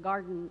Eve in the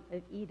Garden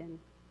of Eden.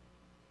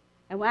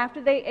 And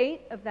after they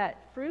ate of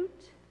that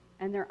fruit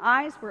and their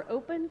eyes were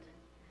opened,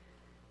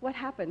 what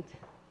happened?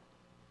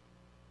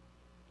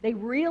 They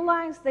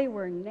realized they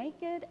were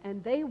naked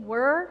and they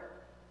were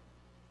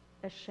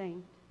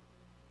ashamed.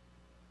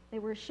 They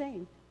were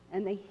ashamed.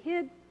 and they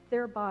hid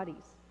their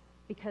bodies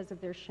because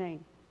of their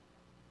shame.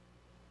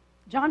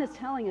 John is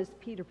telling us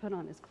Peter put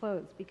on his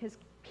clothes because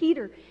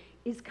Peter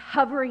is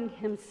covering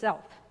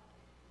himself.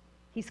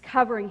 He's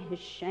covering his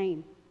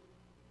shame.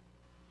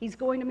 He's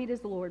going to meet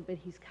his Lord, but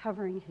he's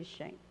covering his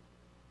shame.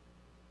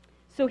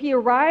 So he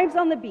arrives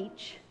on the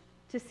beach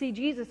to see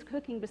Jesus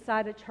cooking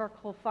beside a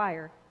charcoal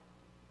fire.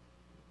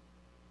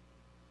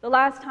 The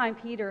last time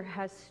Peter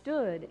has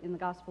stood in the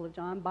Gospel of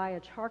John by a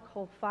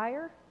charcoal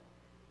fire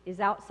is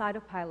outside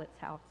of Pilate's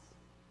house.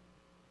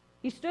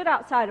 He stood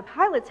outside of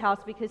Pilate's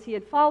house because he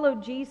had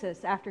followed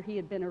Jesus after he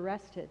had been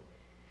arrested.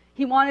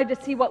 He wanted to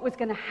see what was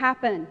going to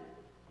happen.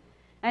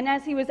 And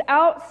as he was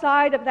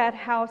outside of that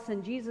house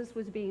and Jesus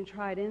was being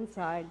tried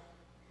inside,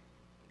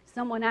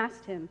 someone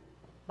asked him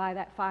by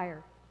that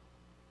fire,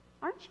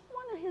 "Aren't you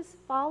one of his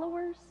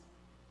followers?"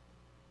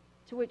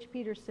 To which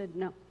Peter said,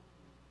 No,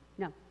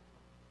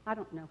 I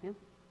don't know him.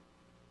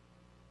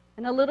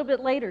 And a little bit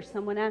later,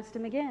 someone asked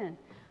him again,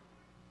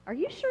 "Are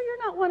you sure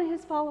you're not one of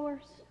his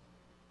followers?"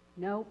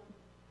 Nope,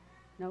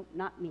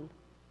 not me.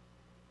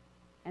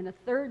 And a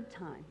third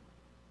time,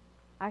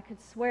 "I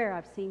could swear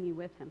I've seen you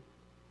with him."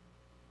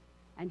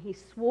 And he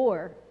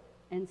swore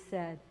and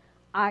said,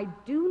 "I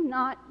do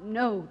not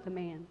know the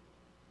man."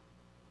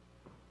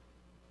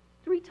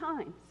 3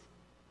 times.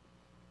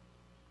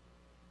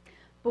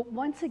 But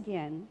once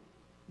again,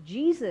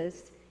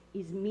 Jesus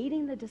is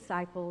meeting the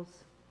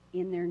disciples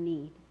in their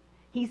need.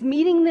 He's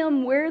meeting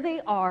them where they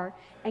are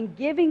and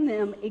giving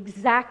them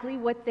exactly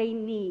what they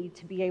need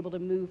to be able to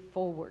move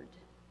forward.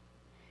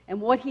 And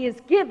what he is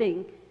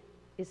giving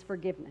is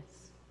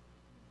forgiveness,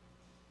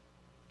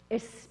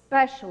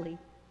 especially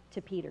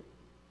to Peter.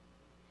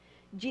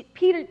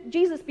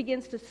 Jesus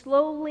begins to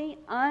slowly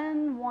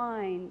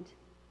unwind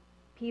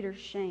Peter's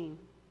shame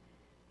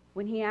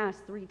when he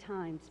asks 3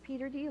 times,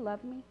 "Peter, do you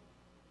love me?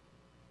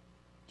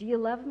 Do you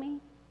love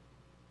me?"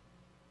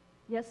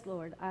 "Yes,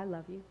 Lord, I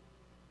love you."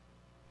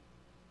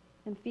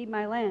 "And feed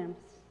my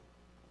lambs."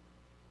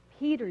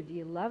 "Peter, do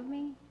you love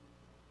me?"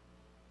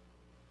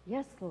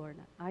 "Yes, Lord,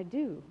 I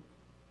do."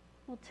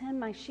 "Well, tend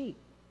my sheep."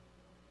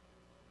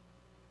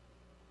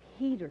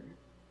 "Peter,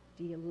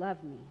 do you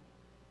love me?"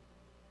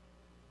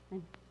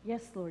 And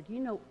 "Yes, Lord,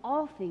 you know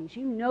all things.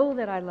 You know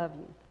that I love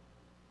you."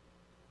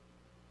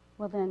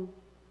 "Well, then,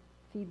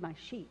 feed my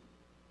sheep."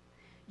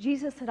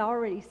 Jesus had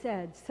already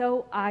said,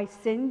 "So I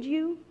send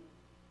you."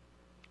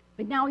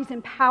 But now he's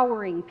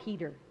empowering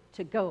Peter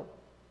to go.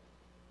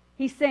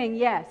 He's saying,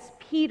 "Yes,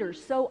 Peter,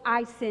 so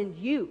I send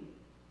you."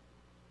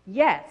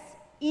 Yes,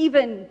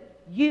 even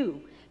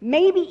you.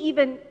 Maybe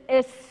even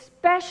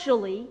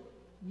especially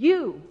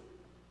you.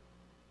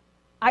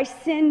 I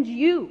send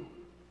you.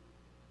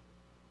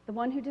 The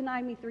one who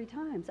denied me 3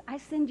 times. I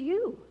send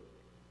you.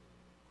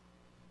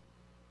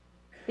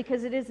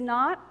 Because it is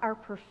not our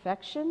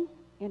perfection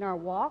in our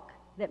walk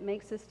that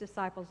makes us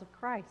disciples of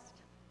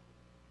Christ.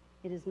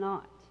 It is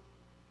not.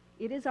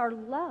 It is our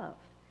love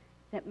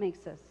that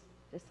makes us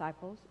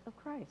disciples of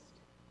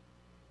Christ.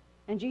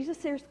 And Jesus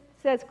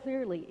says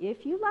clearly,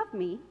 if you love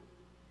me,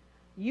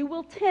 you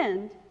will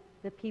tend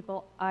the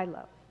people I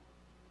love.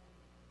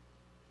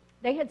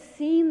 They had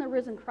seen the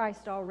risen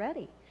Christ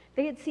already.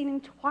 They had seen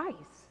him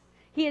twice.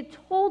 He had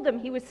told them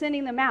he was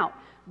sending them out,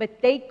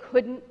 but they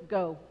couldn't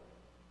go.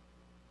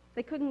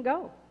 They couldn't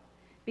go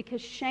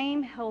because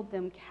shame held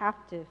them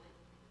captive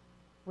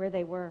where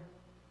they were.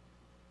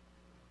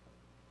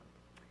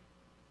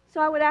 So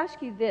I would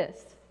ask you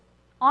this.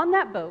 On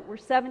that boat were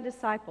 7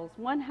 disciples.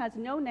 One has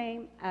no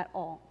name at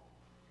all.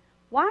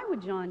 Why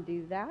would John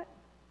do that?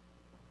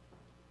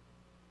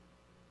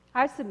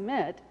 I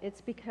submit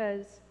it's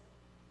because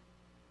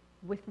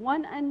with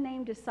one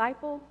unnamed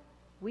disciple,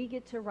 we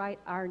get to write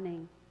our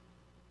name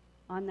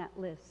on that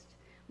list.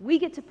 We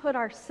get to put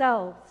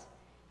ourselves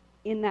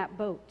in that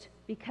boat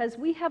because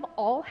we have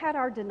all had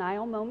our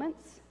denial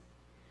moments.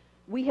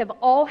 We have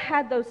all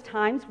had those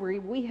times where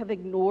we have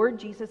ignored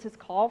Jesus'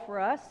 call for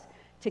us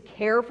to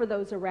care for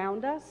those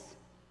around us.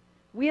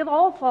 We have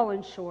all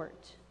fallen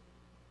short.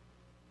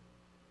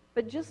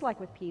 But just like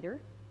with Peter,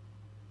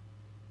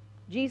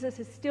 Jesus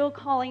is still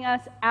calling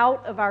us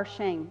out of our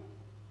shame,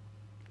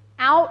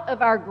 out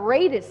of our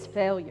greatest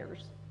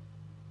failures,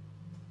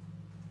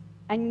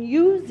 and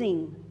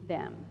using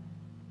them.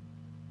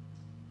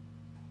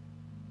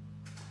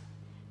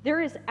 There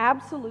is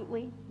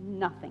absolutely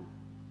nothing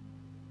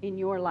in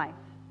your life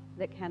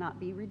that cannot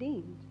be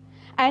redeemed.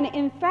 And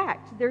in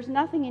fact, there's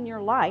nothing in your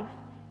life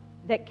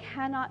that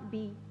cannot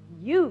be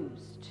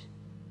used.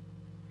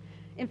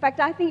 In fact,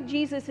 I think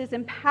Jesus is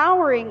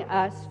empowering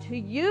us to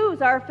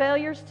use our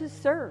failures to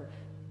serve.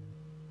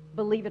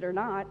 Believe it or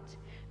not,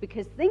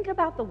 because think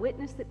about the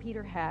witness that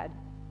Peter had.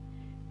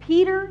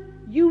 Peter,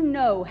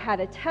 had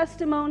a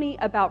testimony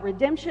about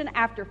redemption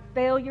after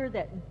failure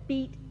that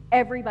beat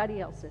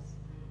everybody else's.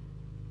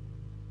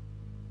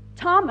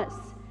 Thomas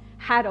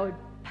had a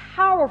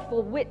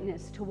powerful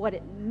witness to what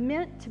it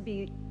meant to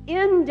be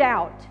in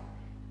doubt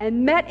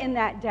and met in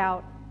that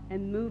doubt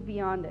and moved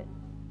beyond it.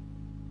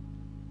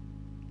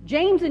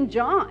 James and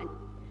John,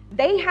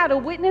 They had a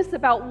witness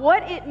about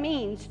what it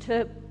means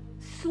to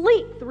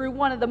sleep through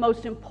one of the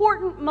most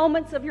important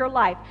moments of your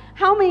life.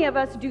 How many of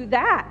us do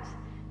that?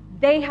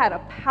 They had a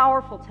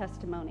powerful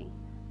testimony.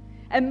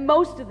 And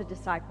most of the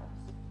disciples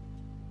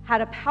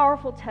had a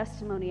powerful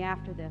testimony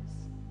after this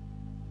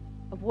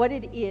of what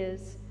it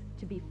is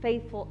to be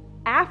faithful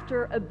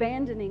after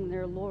abandoning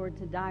their Lord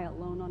to die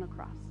alone on a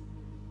cross.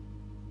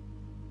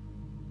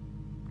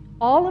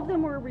 All of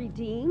them were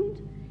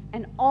redeemed,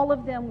 and all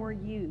of them were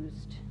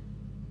used.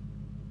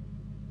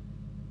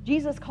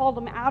 Jesus called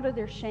them out of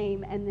their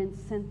shame and then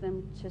sent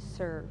them to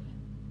serve.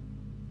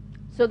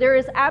 So there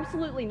is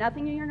absolutely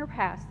nothing in your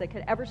past that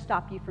could ever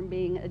stop you from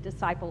being a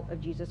disciple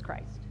of Jesus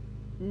Christ.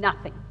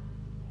 Nothing.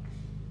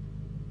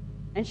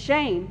 And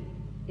shame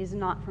is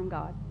not from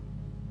God.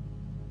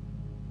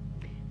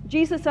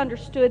 Jesus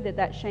understood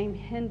that shame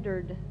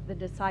hindered the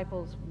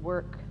disciples'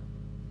 work.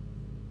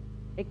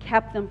 It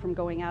kept them from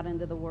going out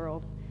into the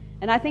world.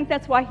 And I think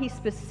that's why he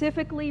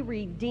specifically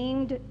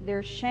redeemed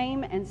their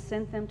shame and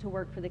sent them to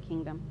work for the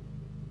kingdom.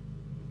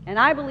 And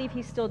I believe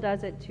he still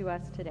does it to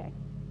us today.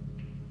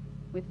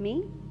 With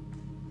me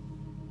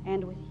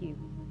and with you.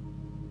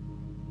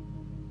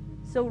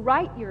 So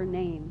write your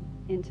name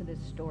into this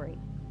story.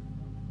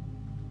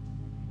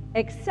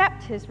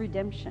 Accept his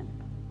redemption.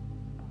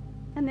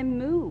 And then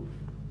move.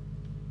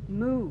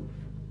 Move.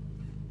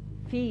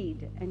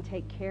 Feed and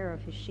take care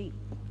of his sheep.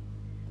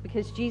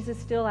 Because Jesus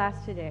still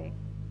asks today,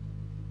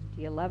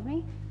 do you love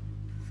me?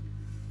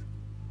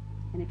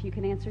 And if you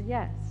can answer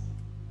yes,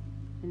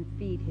 then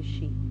feed his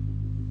sheep.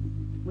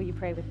 Will you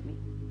pray with me?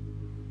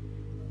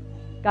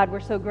 God, we're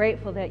so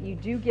grateful that you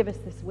do give us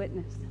this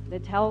witness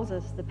that tells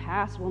us the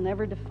past will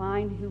never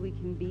define who we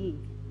can be,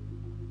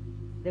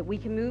 that we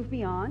can move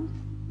beyond,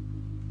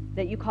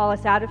 that you call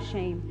us out of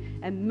shame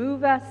and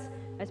move us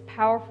as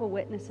powerful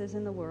witnesses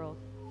in the world.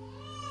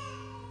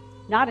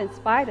 Not in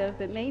spite of,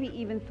 but maybe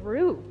even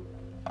through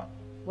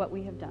what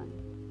we have done.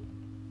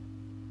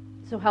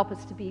 So help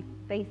us to be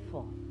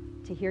faithful,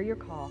 to hear your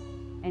call,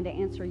 and to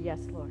answer, yes,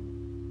 Lord.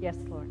 Yes,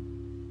 Lord.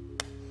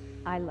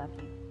 I love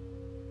you.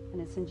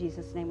 And it's in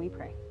Jesus' name we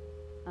pray.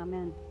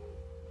 Amen.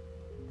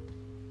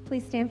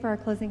 Please stand for our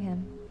closing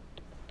hymn.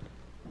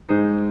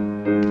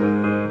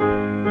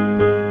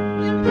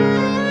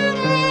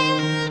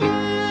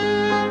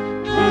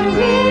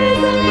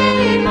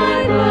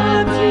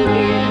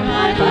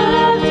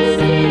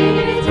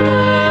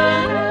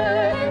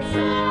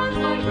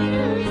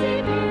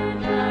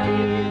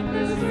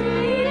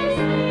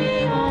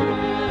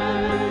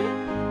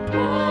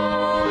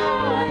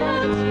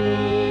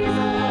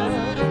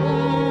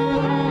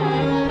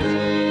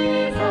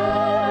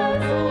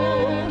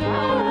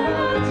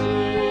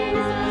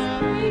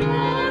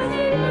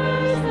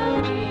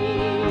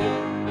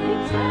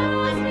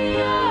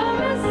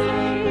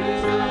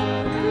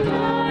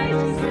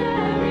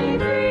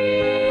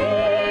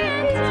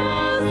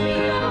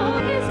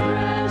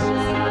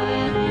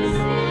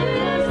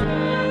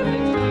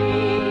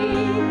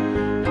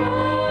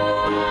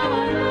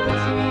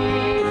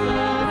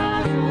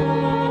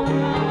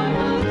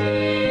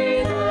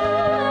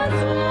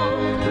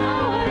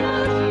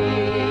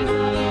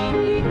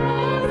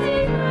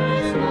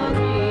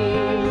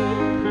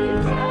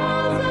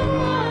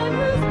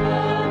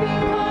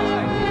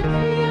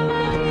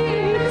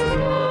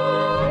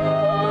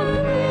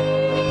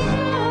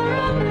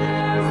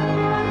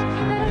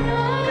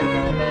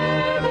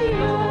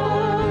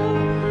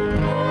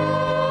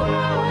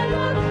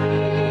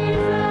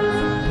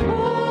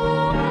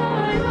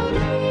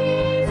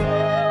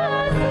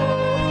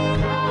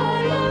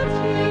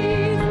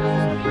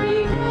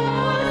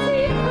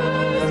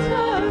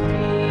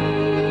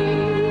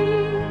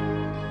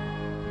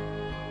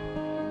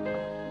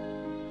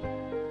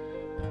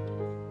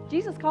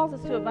 Jesus calls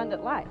us to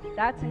abundant life.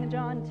 That's in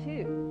John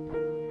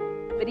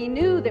 2. But he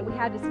knew that we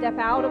had to step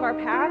out of our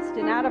past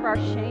and out of our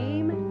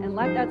shame and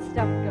let that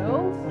stuff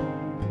go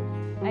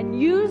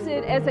and use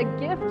it as a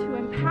gift to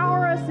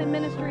empower us in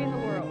ministry in the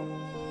world.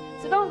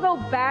 So don't go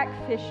back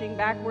fishing,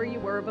 back where you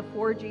were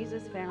before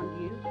Jesus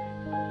found you.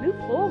 Move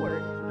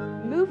forward.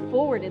 Move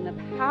forward in the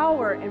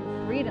power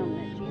and freedom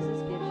that Jesus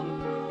gives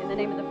you. In the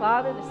name of the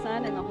Father, the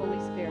Son, and the Holy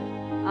Spirit.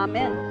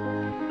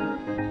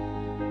 Amen.